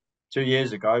said, 2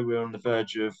 years ago, we were on the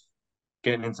verge of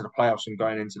getting into the playoffs and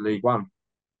going into League One.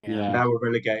 Now we're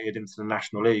relegated into the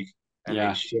National League, and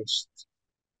it's just,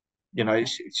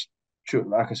 it's true.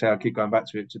 Like I say, I keep going back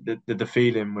to it. The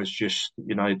feeling was just,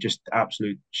 just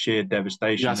absolute sheer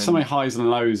devastation. Yeah, so many highs and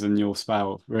lows in your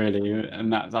spell, really,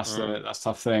 and that's a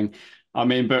tough thing. I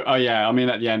mean, but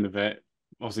at the end of it,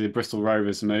 obviously the Bristol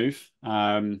Rovers move.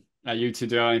 You two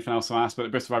do anything else on ask, but the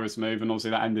Bristol Rovers move, and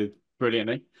obviously that ended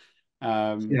brilliantly.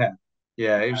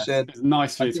 It was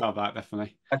nice for you to have that,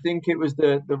 definitely. I think it was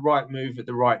the right move at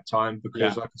the right time,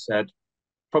 because, like I said,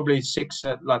 probably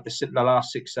the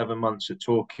last 6-7 months at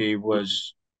Torquay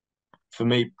was, for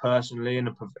me personally,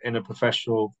 in a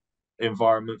professional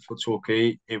environment for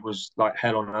Torquay, it was like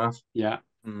hell on earth.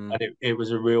 And it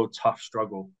was a real tough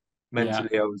struggle.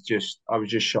 Mentally, I was just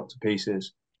shot to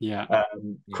pieces.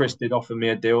 Chris did offer me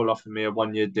a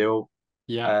 1-year deal.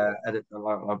 The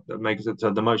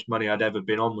most money I'd ever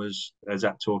been on was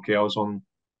at Torquay. I was one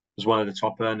of the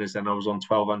top earners, and I was on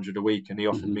 1,200 a week, and he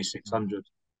offered me 600.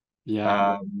 Which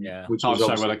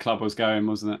was where the club was going,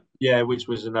 wasn't it? Yeah, which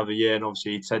was another year, and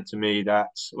obviously he said to me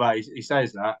that, well, he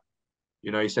says that,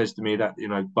 he says to me that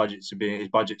his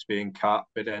budget's being cut,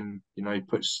 but then he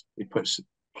puts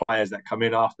players that come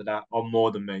in after that on more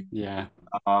than me.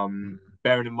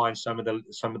 Bearing in mind some of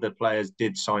the players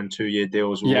did sign 2-year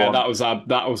deals.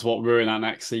 That was what ruined our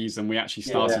next season. We actually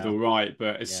started all right,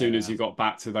 but as soon as you got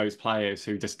back to those players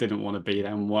who just didn't want to be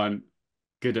there and weren't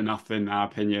good enough, in our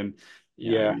opinion,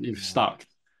 you've stuck.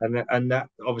 And that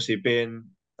obviously, being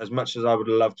as much as I would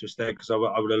have loved to have stayed, because I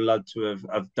would have loved to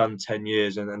have done 10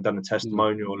 years and done a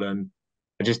testimonial, and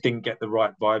I just didn't get the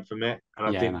right vibe from it.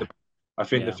 And I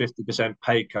think the 50%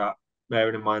 pay cut,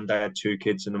 bearing in mind they had 2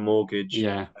 kids and a mortgage,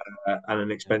 and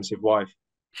an expensive wife,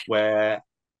 where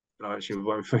she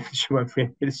won't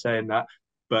be saying that,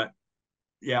 but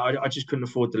I just couldn't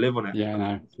afford to live on it.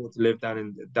 Afford to live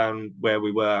down where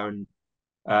we were,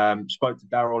 and spoke to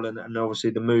Daryl, and obviously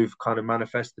the move kind of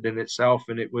manifested in itself,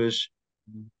 and it was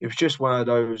just one of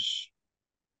those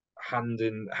hand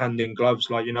in gloves,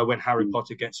 like when Harry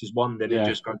Potter gets his wand, and it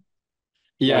just goes.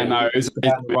 It's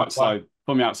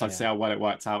from the outside to see how well it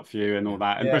worked out for you and all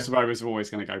that. And Bristol Rovers are always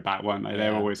going to go back, weren't they?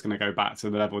 They're always going to go back to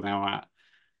the level they're at.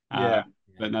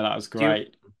 But no, that was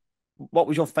great. What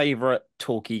was your favourite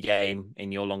Torquay game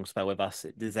in your long spell with us?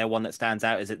 Is there one that stands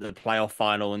out? Is it the playoff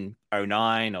final in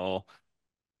 2009 or?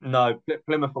 No,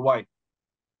 Plymouth away.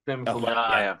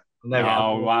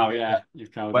 Wow,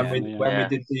 you've covered when we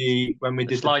did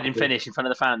the sliding finish in front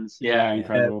of the fans.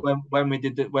 Incredible. When we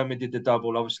did the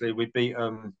double, obviously we beat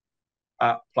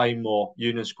at Plainmoor.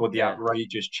 Ewan scored the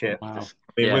outrageous chip. Wow.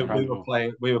 We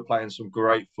were playing some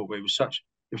great football. It was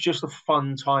just a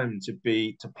fun time to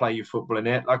play your football in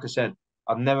it. Like I said,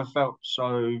 I've never felt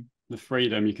so, the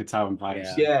freedom you could tell in playing.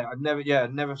 I've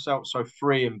never felt so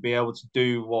free and be able to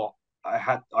do what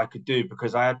I could do,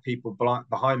 because I had people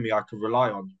behind me I could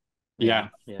rely on. Yeah.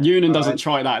 Yeah. Union doesn't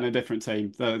try that in a different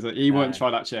team. He wouldn't try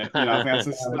that shit. You know, I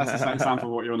think that's the same example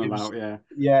of what you're on about. Yeah.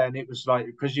 Yeah, and it was like,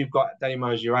 because you've got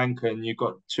Damo as your anchor, and you've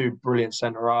got two brilliant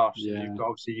centre halves, and Yeah.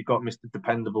 you've got Mr.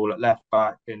 Dependable at left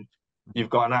back, and you've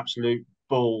got an absolute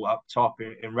bull up top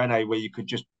in Rene, where you could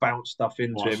just bounce stuff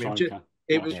into him.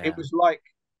 It was like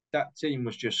that team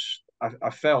was just.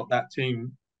 I felt that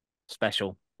team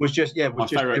special. Was just my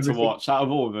favourite to watch out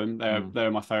of all of them.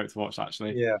 They're my favourite to watch,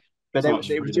 actually. Yeah, but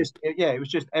it was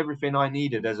just everything I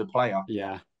needed as a player.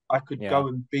 Yeah, I could go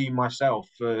and be myself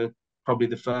for probably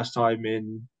the first time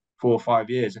in 4 or 5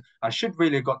 years. I should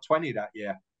really have got 20 that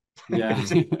year. Yeah.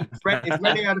 if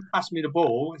Rennie had passed me the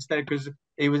ball instead, because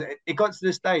it got to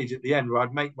the stage at the end where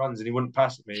I'd make runs and he wouldn't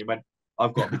pass it me. He went,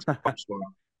 "I've got to be top scorer."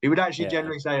 He would actually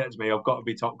generally say that to me, "I've got to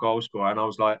be top goal scorer," and I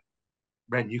was like,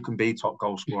 "Ren, you can be top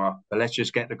goal scorer, but let's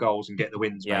just get the goals and get the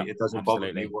wins, mate. It doesn't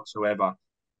bother me whatsoever."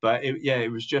 But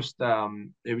it was just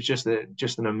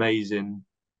an amazing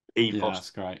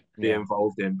ethos to be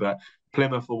involved in. But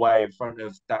Plymouth away in front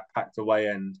of that packed away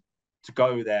end, to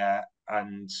go there,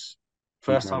 and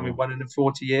first time we won in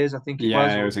 40 years, I think it was.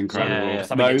 Yeah, it was incredible. Yeah.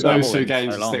 Those 2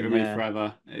 games will stick with me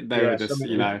forever. They were just,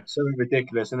 something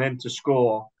ridiculous. And then to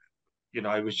score,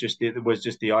 it was just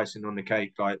the icing on the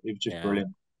cake. Like, it was just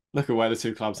brilliant. Look at where the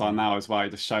 2 clubs are now as well. It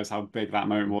just shows how big that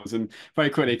moment was. And very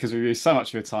quickly, because we've used so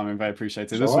much of your time and very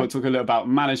appreciated. Just want to talk a little about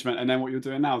management and then what you're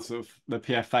doing now, sort of the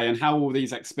PFA, and how all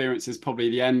these experiences, probably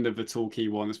the end of the Torquay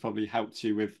one, has probably helped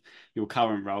you with your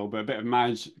current role. But a bit of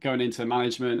going into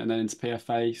management and then into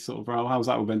PFA sort of role. How's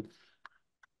that all been?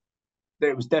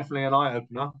 It was definitely an eye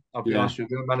opener. I'll be honest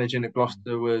with you. Managing at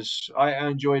Gloucester I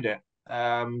enjoyed it.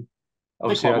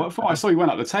 Obviously, I saw you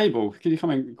went up the table. Can you come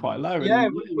in quite low? Yeah,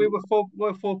 we were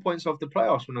 4 points off the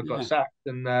playoffs when I got sacked,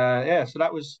 and so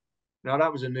that was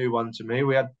a new one to me.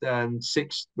 We had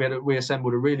 6. We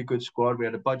assembled a really good squad. We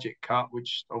had a budget cut,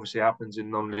 which obviously happens in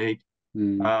non-league.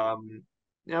 We had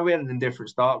an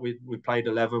indifferent start. We played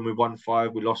 11, we won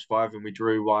 5, we lost 5, and we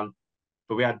drew 1.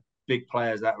 But we had big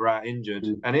players that were out injured,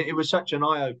 and it was such an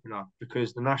eye opener,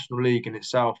 because the National League in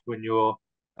itself, when you're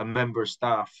a member of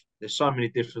staff, there's so many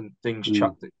different things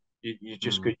chucked that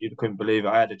you couldn't believe it.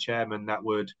 I had a chairman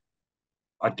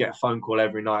I'd get a phone call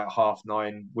every night at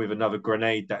 9:30 with another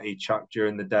grenade that he chucked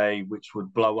during the day, which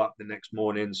would blow up the next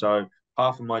morning. So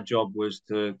half of my job was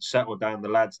to settle down the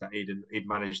lads that he'd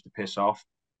managed to piss off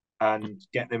and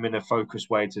get them in a focused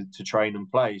way to train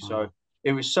and play. So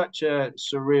it was such a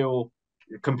surreal,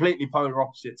 completely polar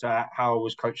opposite to how I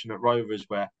was coaching at Rovers,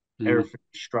 where everything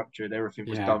was structured, everything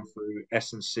was done through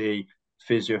S&C,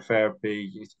 physiotherapy.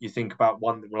 You think about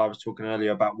I was talking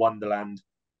earlier about Wonderland.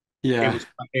 Yeah,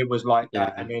 it was like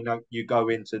that. And then you go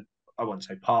into, I won't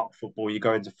say park football, you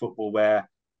go into football where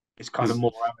it's kind of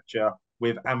more amateur,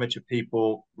 with amateur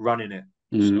people running it.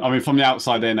 I mean, from the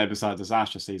outside in, they've decided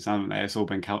disaster season, haven't they? It's all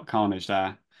been carnage there.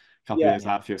 A couple of years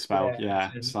out for your spell.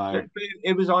 So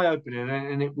it was eye-opening,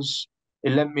 and it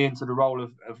led me into the role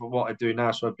of what I do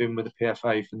now. So I've been with the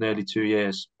PFA for nearly 2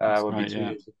 years. Will be 2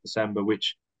 years in December,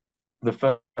 which the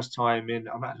first time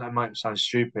that might sound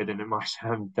stupid and it might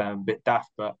sound a bit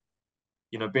daft, but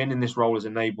being in this role has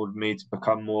enabled me to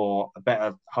become a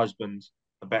better husband,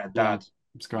 a better dad,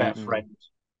 a better friend,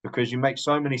 because you make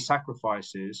so many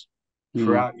sacrifices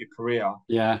throughout your career.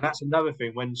 Yeah, and that's another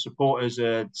thing when supporters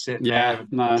are sitting there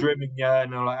and dribbling you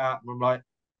and all like that. And I'm like,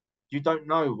 you don't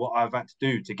know what I've had to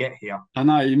do to get here. I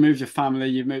know, you moved your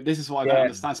family, this is what I don't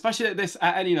understand, especially at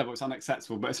any level. It's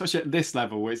unacceptable, but especially at this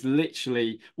level, where it's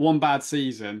literally one bad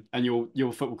season and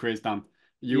your football career is done.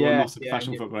 You are not a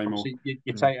professional footballer anymore.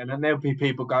 You take, and then there'll be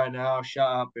people going, "Oh, shut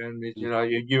up," and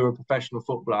you're a professional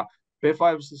footballer. But if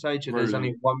I was to say to you, there's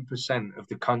only 1% of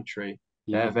the country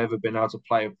that have ever been able to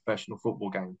play a professional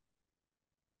football game.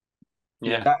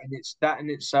 Yeah, that in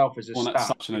itself is a stat. That's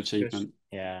such an achievement.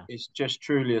 It's just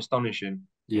truly astonishing.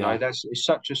 Yeah, it's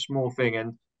such a small thing,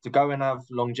 and to go and have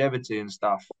longevity and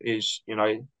stuff is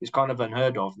kind of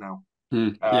unheard of now.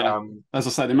 As I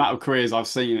said, the amount of careers I've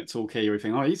seen at Torquay, you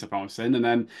think, "Oh, he's a promising," and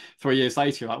then 3 years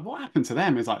later, you're like, "What happened to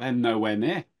them?" It's like they're nowhere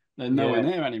near. They're nowhere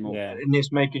near anymore. And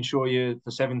it's making sure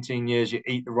for 17 years you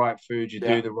eat the right food, you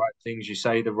do the right things, you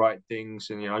say the right things,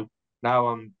 and now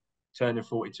I'm turning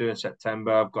 42 in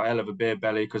September. I've got a hell of a beer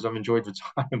belly because I've enjoyed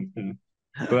retirement.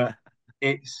 But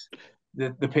it's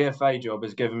the PFA job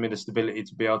has given me the stability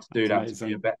to be able to do that,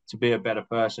 to be a better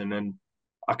person, and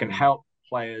I can help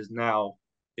players now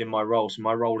in my role. So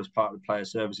my role is part of the player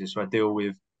services. So I deal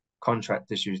with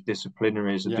contract issues,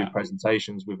 disciplinaries, I do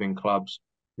presentations within clubs.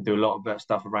 We do a lot of that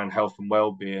stuff around health and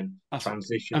well-being, Have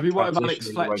you worked with Alex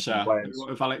Fletcher? Have you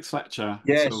worked with Alex Fletcher?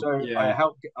 Yeah, so I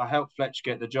helped Fletch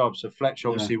get the job. So Fletch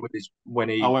obviously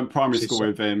I went primary school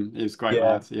with him. He was a great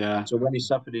lad. Yeah. So when he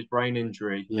suffered his brain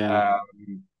injury,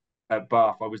 at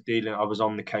Bath, I was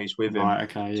on the case with him. Right.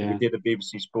 Okay. So we did a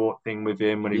BBC Sport thing with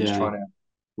him when he was trying to.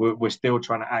 We're still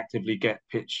trying to actively get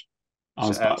pitch. I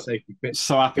was safety pitch.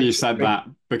 So happy you said that,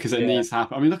 because it needs to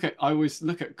happen. I mean, I always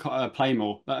look at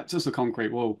Playmore. That's just a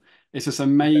concrete wall. It's just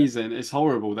amazing. It's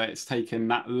horrible that it's taken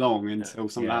that long until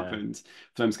something happens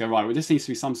for them to go, right, well, this needs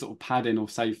to be some sort of padding or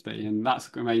safety. And that's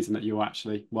amazing that you're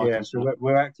actually working. Yeah, so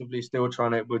we're actively still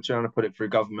trying to put it through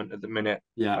government at the minute.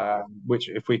 Yeah. Which,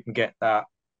 if we can get that,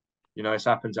 it's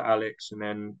happened to Alex, and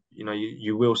then,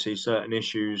 you will see certain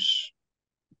issues,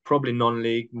 probably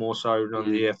non-league more so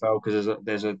than the EFL, because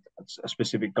there's a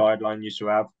specific guideline you used to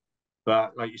have.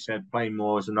 But like you said,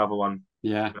 Playmore is another one.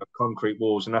 Yeah. Concrete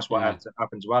walls, and that's what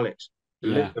happened to Alex.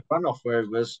 The runoff where it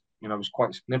was, was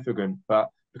quite significant, but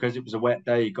because it was a wet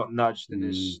day, he got nudged,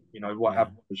 and what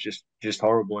happened was just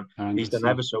horrible. And he's done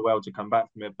ever so well to come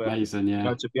back from it. But amazing,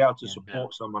 to be able to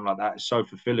support someone like that is so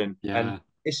fulfilling. Yeah. And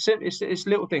it's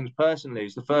little things. Personally,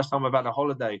 it's the first time I've had a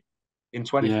holiday in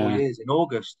 24 years in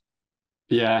August.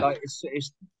 Yeah, like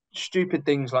it's stupid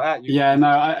things like that.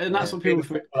 And that's what people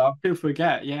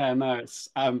forget. Yeah, no, it's.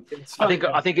 I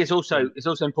think it's also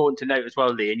important to note as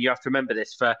well, Lee, and you have to remember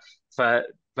this for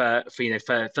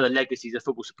the legacies of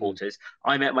football supporters.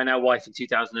 I met my now wife in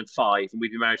 2005, and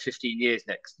we've been married 15 years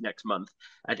next month.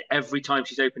 And every time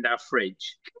she's opened our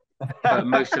fridge,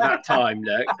 most of that time,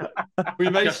 look, we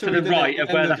made just to the right of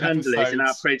where the handle is in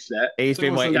our fridge. Look, he's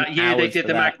been waiting. That year they did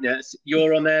the magnets.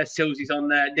 You're on there, Silsy's on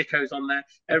there, Nico's on there.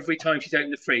 Every time she's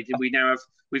opened the fridge, and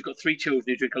we've got 3 children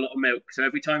who drink a lot of milk. So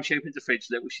every time she opens the fridge,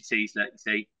 look what she sees. Look, you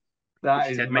see.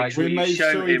 That is make sure we made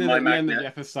sure he did at the end of the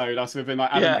episode. That's within like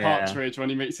Alan Partridge when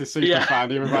he meets a super fan,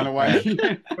 he would run away.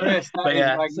 Chris, that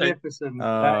is magnificent.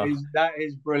 That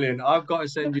is brilliant. I've got to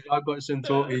send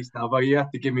Torquays now, but you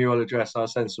have to give me your address. I'll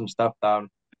send some stuff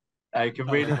down. You can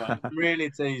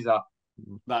really tease her.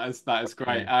 That is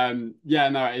great.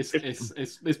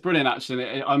 It's brilliant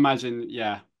actually. I imagine,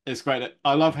 it's great.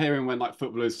 I love hearing when like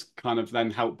footballers kind of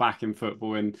then help back in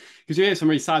football, and because you hear some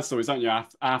really sad stories, don't you,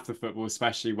 after football,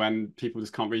 especially when people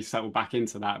just can't really settle back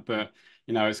into that. But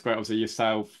it's great. Obviously,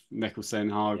 yourself, Nicholson,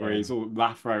 Hargreaves, all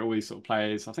Lathrow, all these sort of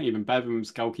players. I think even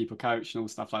Bevan's goalkeeper coach and all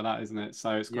stuff like that, isn't it?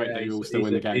 So it's great that you're all still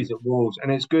in the game. He's at Wolves,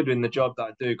 and it's good in the job that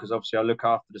I do, because obviously I look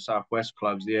after the Southwest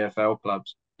clubs, the EFL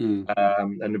clubs, and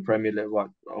the Premier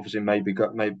League. Obviously, maybe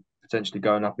potentially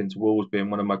going up into Wolves being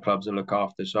one of my clubs I look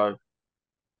after. So.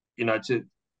 You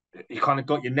kind of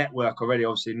got your network already.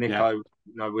 Obviously, Nico,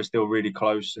 we're still really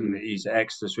close, and he's at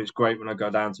Exeter, so it's great when I go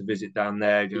down to visit down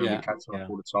there. We catch up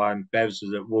all the time. Bevs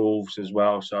is at Wolves as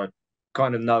well, so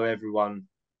kind of know everyone,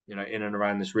 in and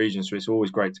around this region. So it's always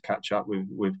great to catch up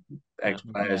with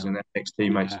ex-players and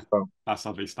ex-teammates as well. That's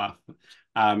lovely stuff.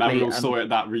 And we all saw it at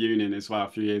that reunion as well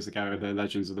a few years ago, the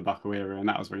Legends of the Buckle era, and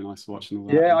that was really nice watching all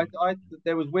that. Yeah,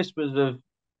 there was whispers of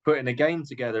putting a game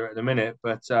together at the minute,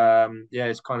 but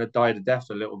it's kind of died a death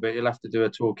a little bit. You'll have to do a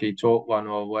Torquay Talk one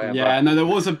or whatever. Yeah, no, there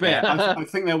was a bit. I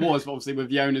think there was, obviously, with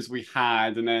the owners we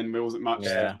had, and then there wasn't much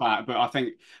back. But I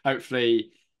think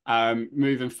hopefully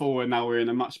moving forward, now we're in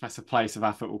a much better place of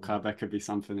our football club. There could be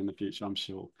something in the future, I'm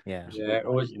sure.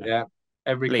 Always.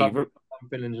 Every club,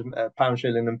 pound,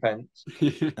 shilling, and pence.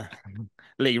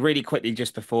 Lee, really quickly,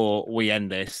 just before we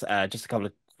end this, just a couple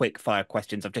of quick fire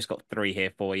questions. I've just got 3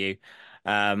 here for you.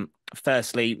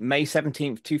 Firstly, May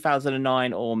 17th,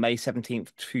 2009 or May 17th,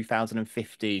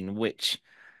 2015, which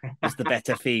is the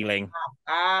better feeling?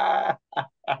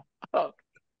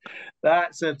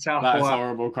 That's a tough one. That's a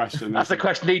horrible question. That's a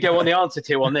question you don't want the answer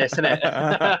to on this, isn't it?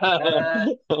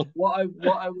 What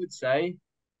I would say,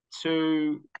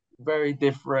 2 very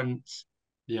different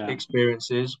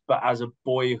experiences, but as a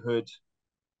boyhood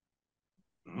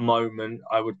moment,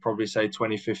 I would probably say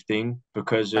 2015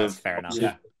 because of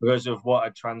what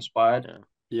had transpired.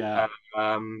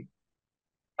 And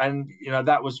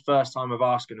that was first time of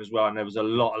asking as well, and there was a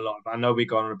lot of, I know we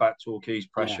got on about Torquay's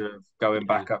pressure of going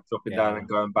back up, dropping down and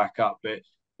going back up, but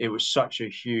it was such a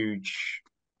huge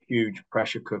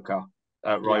pressure cooker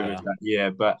at Rovers that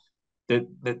year. But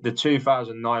the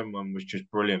 2009 one was just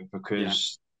brilliant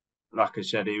because like I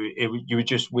said, you were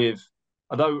just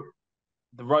although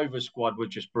the Rovers squad were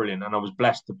just brilliant, and I was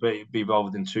blessed to be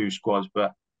involved in 2 squads.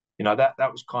 But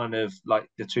that was kind of like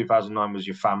the 2009 was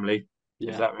your family.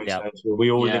 If that makes sense.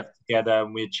 We all lived together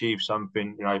and we achieved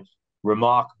something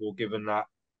remarkable, given that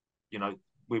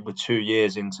we were 2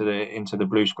 years into the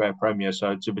Blue Square Premier.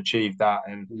 So to achieve that,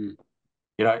 and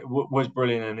you know, it was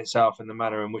brilliant in itself and the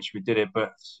manner in which we did it.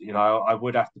 But, you know, I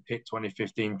would have to pick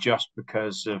 2015 just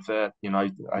because of, you know,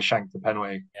 I shanked the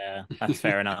penalty. Yeah, that's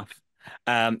fair enough.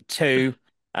 Two,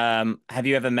 have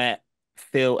you ever met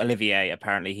Phil Olivier?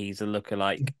 Apparently he's a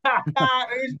lookalike.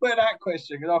 Who's put that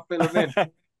question? Because I'll fill him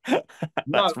in.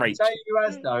 No, I'll tell you who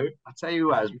has, though. I'll tell you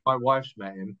who has. My wife's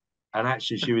met him. And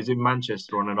actually, she was in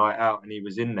Manchester on a night out and he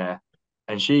was in there.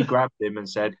 And she grabbed him and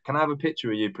said, "Can I have a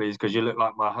picture of you, please? Because you look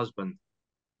like my husband."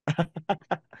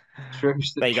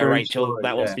 There you go, Rachel. Story,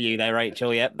 that was for you there,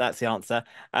 Rachel. Yep, that's the answer.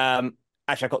 Actually,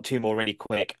 I've got two more really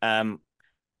quick. There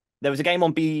was a game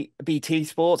on BT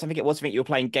Sports. I think you were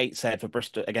playing Gateshead for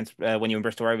Bristol against when you were in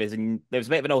Bristol Rovers, and there was a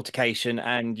bit of an altercation,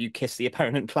 and you kissed the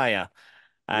opponent player.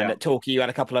 And at Torquay, you had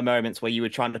a couple of moments where you were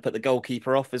trying to put the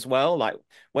goalkeeper off as well. Like,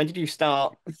 when did you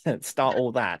start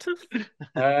all that?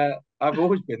 I've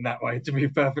always been that way, to be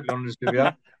perfectly honest with you.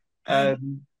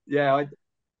 Yeah,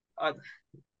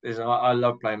 I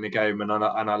love playing the game, and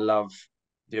I love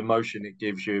the emotion it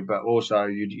gives you. But also,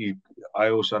 I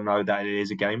also know that it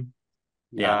is a game.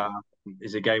 Yeah,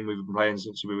 it's a game we've been playing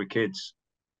since we were kids,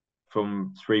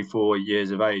 from 3-4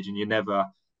 years of age, and you never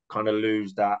kind of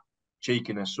lose that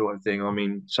cheekiness sort of thing. I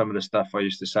mean, some of the stuff I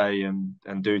used to say and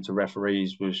do to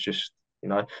referees was just, you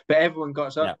know, but everyone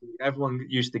got up. Yeah. Everyone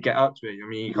used to get up to it. I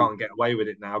mean, you can't get away with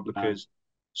it now because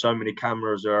so many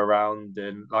cameras are around,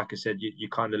 and like I said, you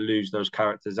kind of lose those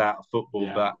characters out of football.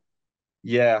 Yeah. But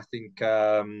yeah, I think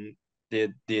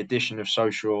the addition of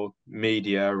social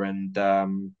media and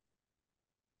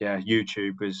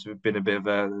YouTube has been a bit of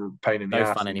a pain in the ass.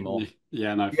 No fun anymore.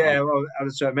 Yeah, no fun. Yeah, well,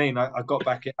 that's what I mean. I got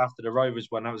back after the Rovers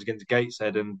one. That was against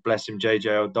Gateshead, and bless him, JJ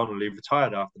O'Donnell, he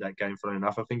retired after that game, funny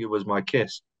enough. I think it was my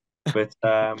kiss. But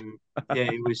yeah,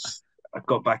 it was. I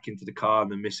got back into the car,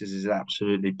 and the missus has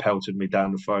absolutely pelted me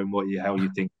down the phone. What the hell are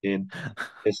you thinking?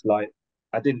 It's like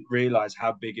I didn't realise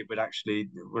how big it would actually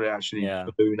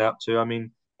balloon up to. I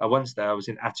mean, once there, I was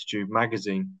in Attitude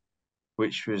magazine,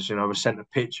 which was, you know, I was sent a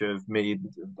picture of me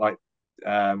like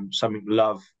something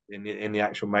love in the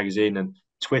actual magazine, and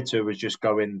Twitter was just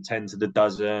going 10 to the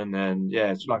dozen, and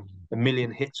yeah, it's like 1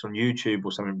 million hits on YouTube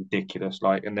or something ridiculous.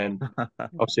 Like, and then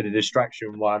obviously the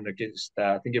distraction one against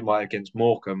I think it might against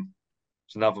Morecambe.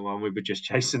 It's another one. We were just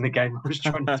chasing the game. I was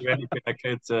trying to do anything I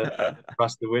could for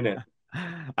us to win it.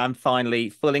 And finally,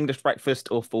 full English breakfast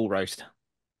or full roast?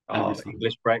 Oh,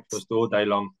 English breakfast all day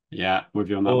long. Yeah, with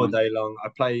you on that all one. Day long. I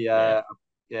play I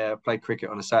play cricket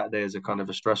on a Saturday as a kind of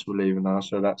a stress reliever now.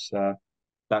 So that's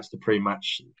the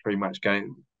pre-match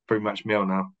meal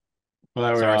now.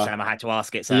 Well, sorry, Sam, I had to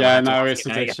ask it. Sam, yeah, no, it's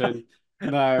tradition.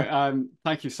 No,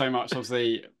 thank you so much.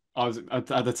 Obviously, I was at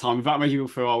the time, without making you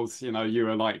feel old, you know, you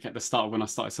were like at the start of when I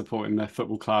started supporting the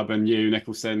football club, and you,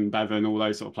 Nicholson, Bevan, all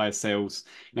those sort of players, Seals,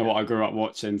 you know, what I grew up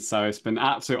watching. So it's been an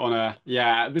absolute honour.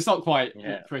 Yeah, it's not quite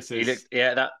Chris's.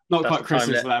 Not quite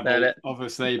Chris's level,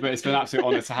 obviously, but it's been an absolute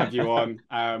honour to have you on.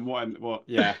 What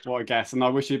a guest. And I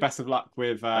wish you best of luck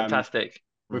with fantastic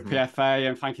with PFA,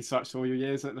 and thank you so much for all your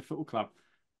years at the football club.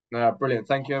 No, brilliant.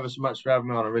 Thank you ever so much for having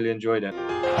me on. I really enjoyed it.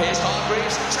 Here's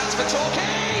Hargreaves, chance for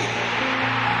Torquay.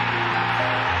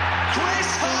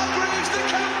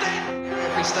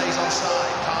 He stays on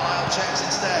side. Carlisle checks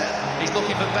instead. He's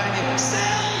looking for Banyan.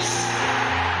 Sells!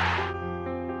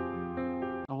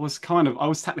 I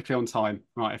was technically on time.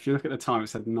 Right, if you look at the time, it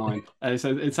said 9.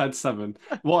 It said 7.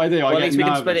 What I do, well, I get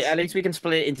nervous. At least we can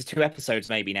split it into 2 episodes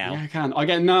maybe now. Yeah, I can. I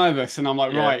get nervous and I'm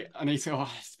like, right, I need to,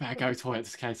 it's better go to toilet in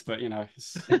this case, but you know,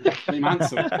 it's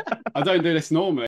Mansell. I don't do this normally.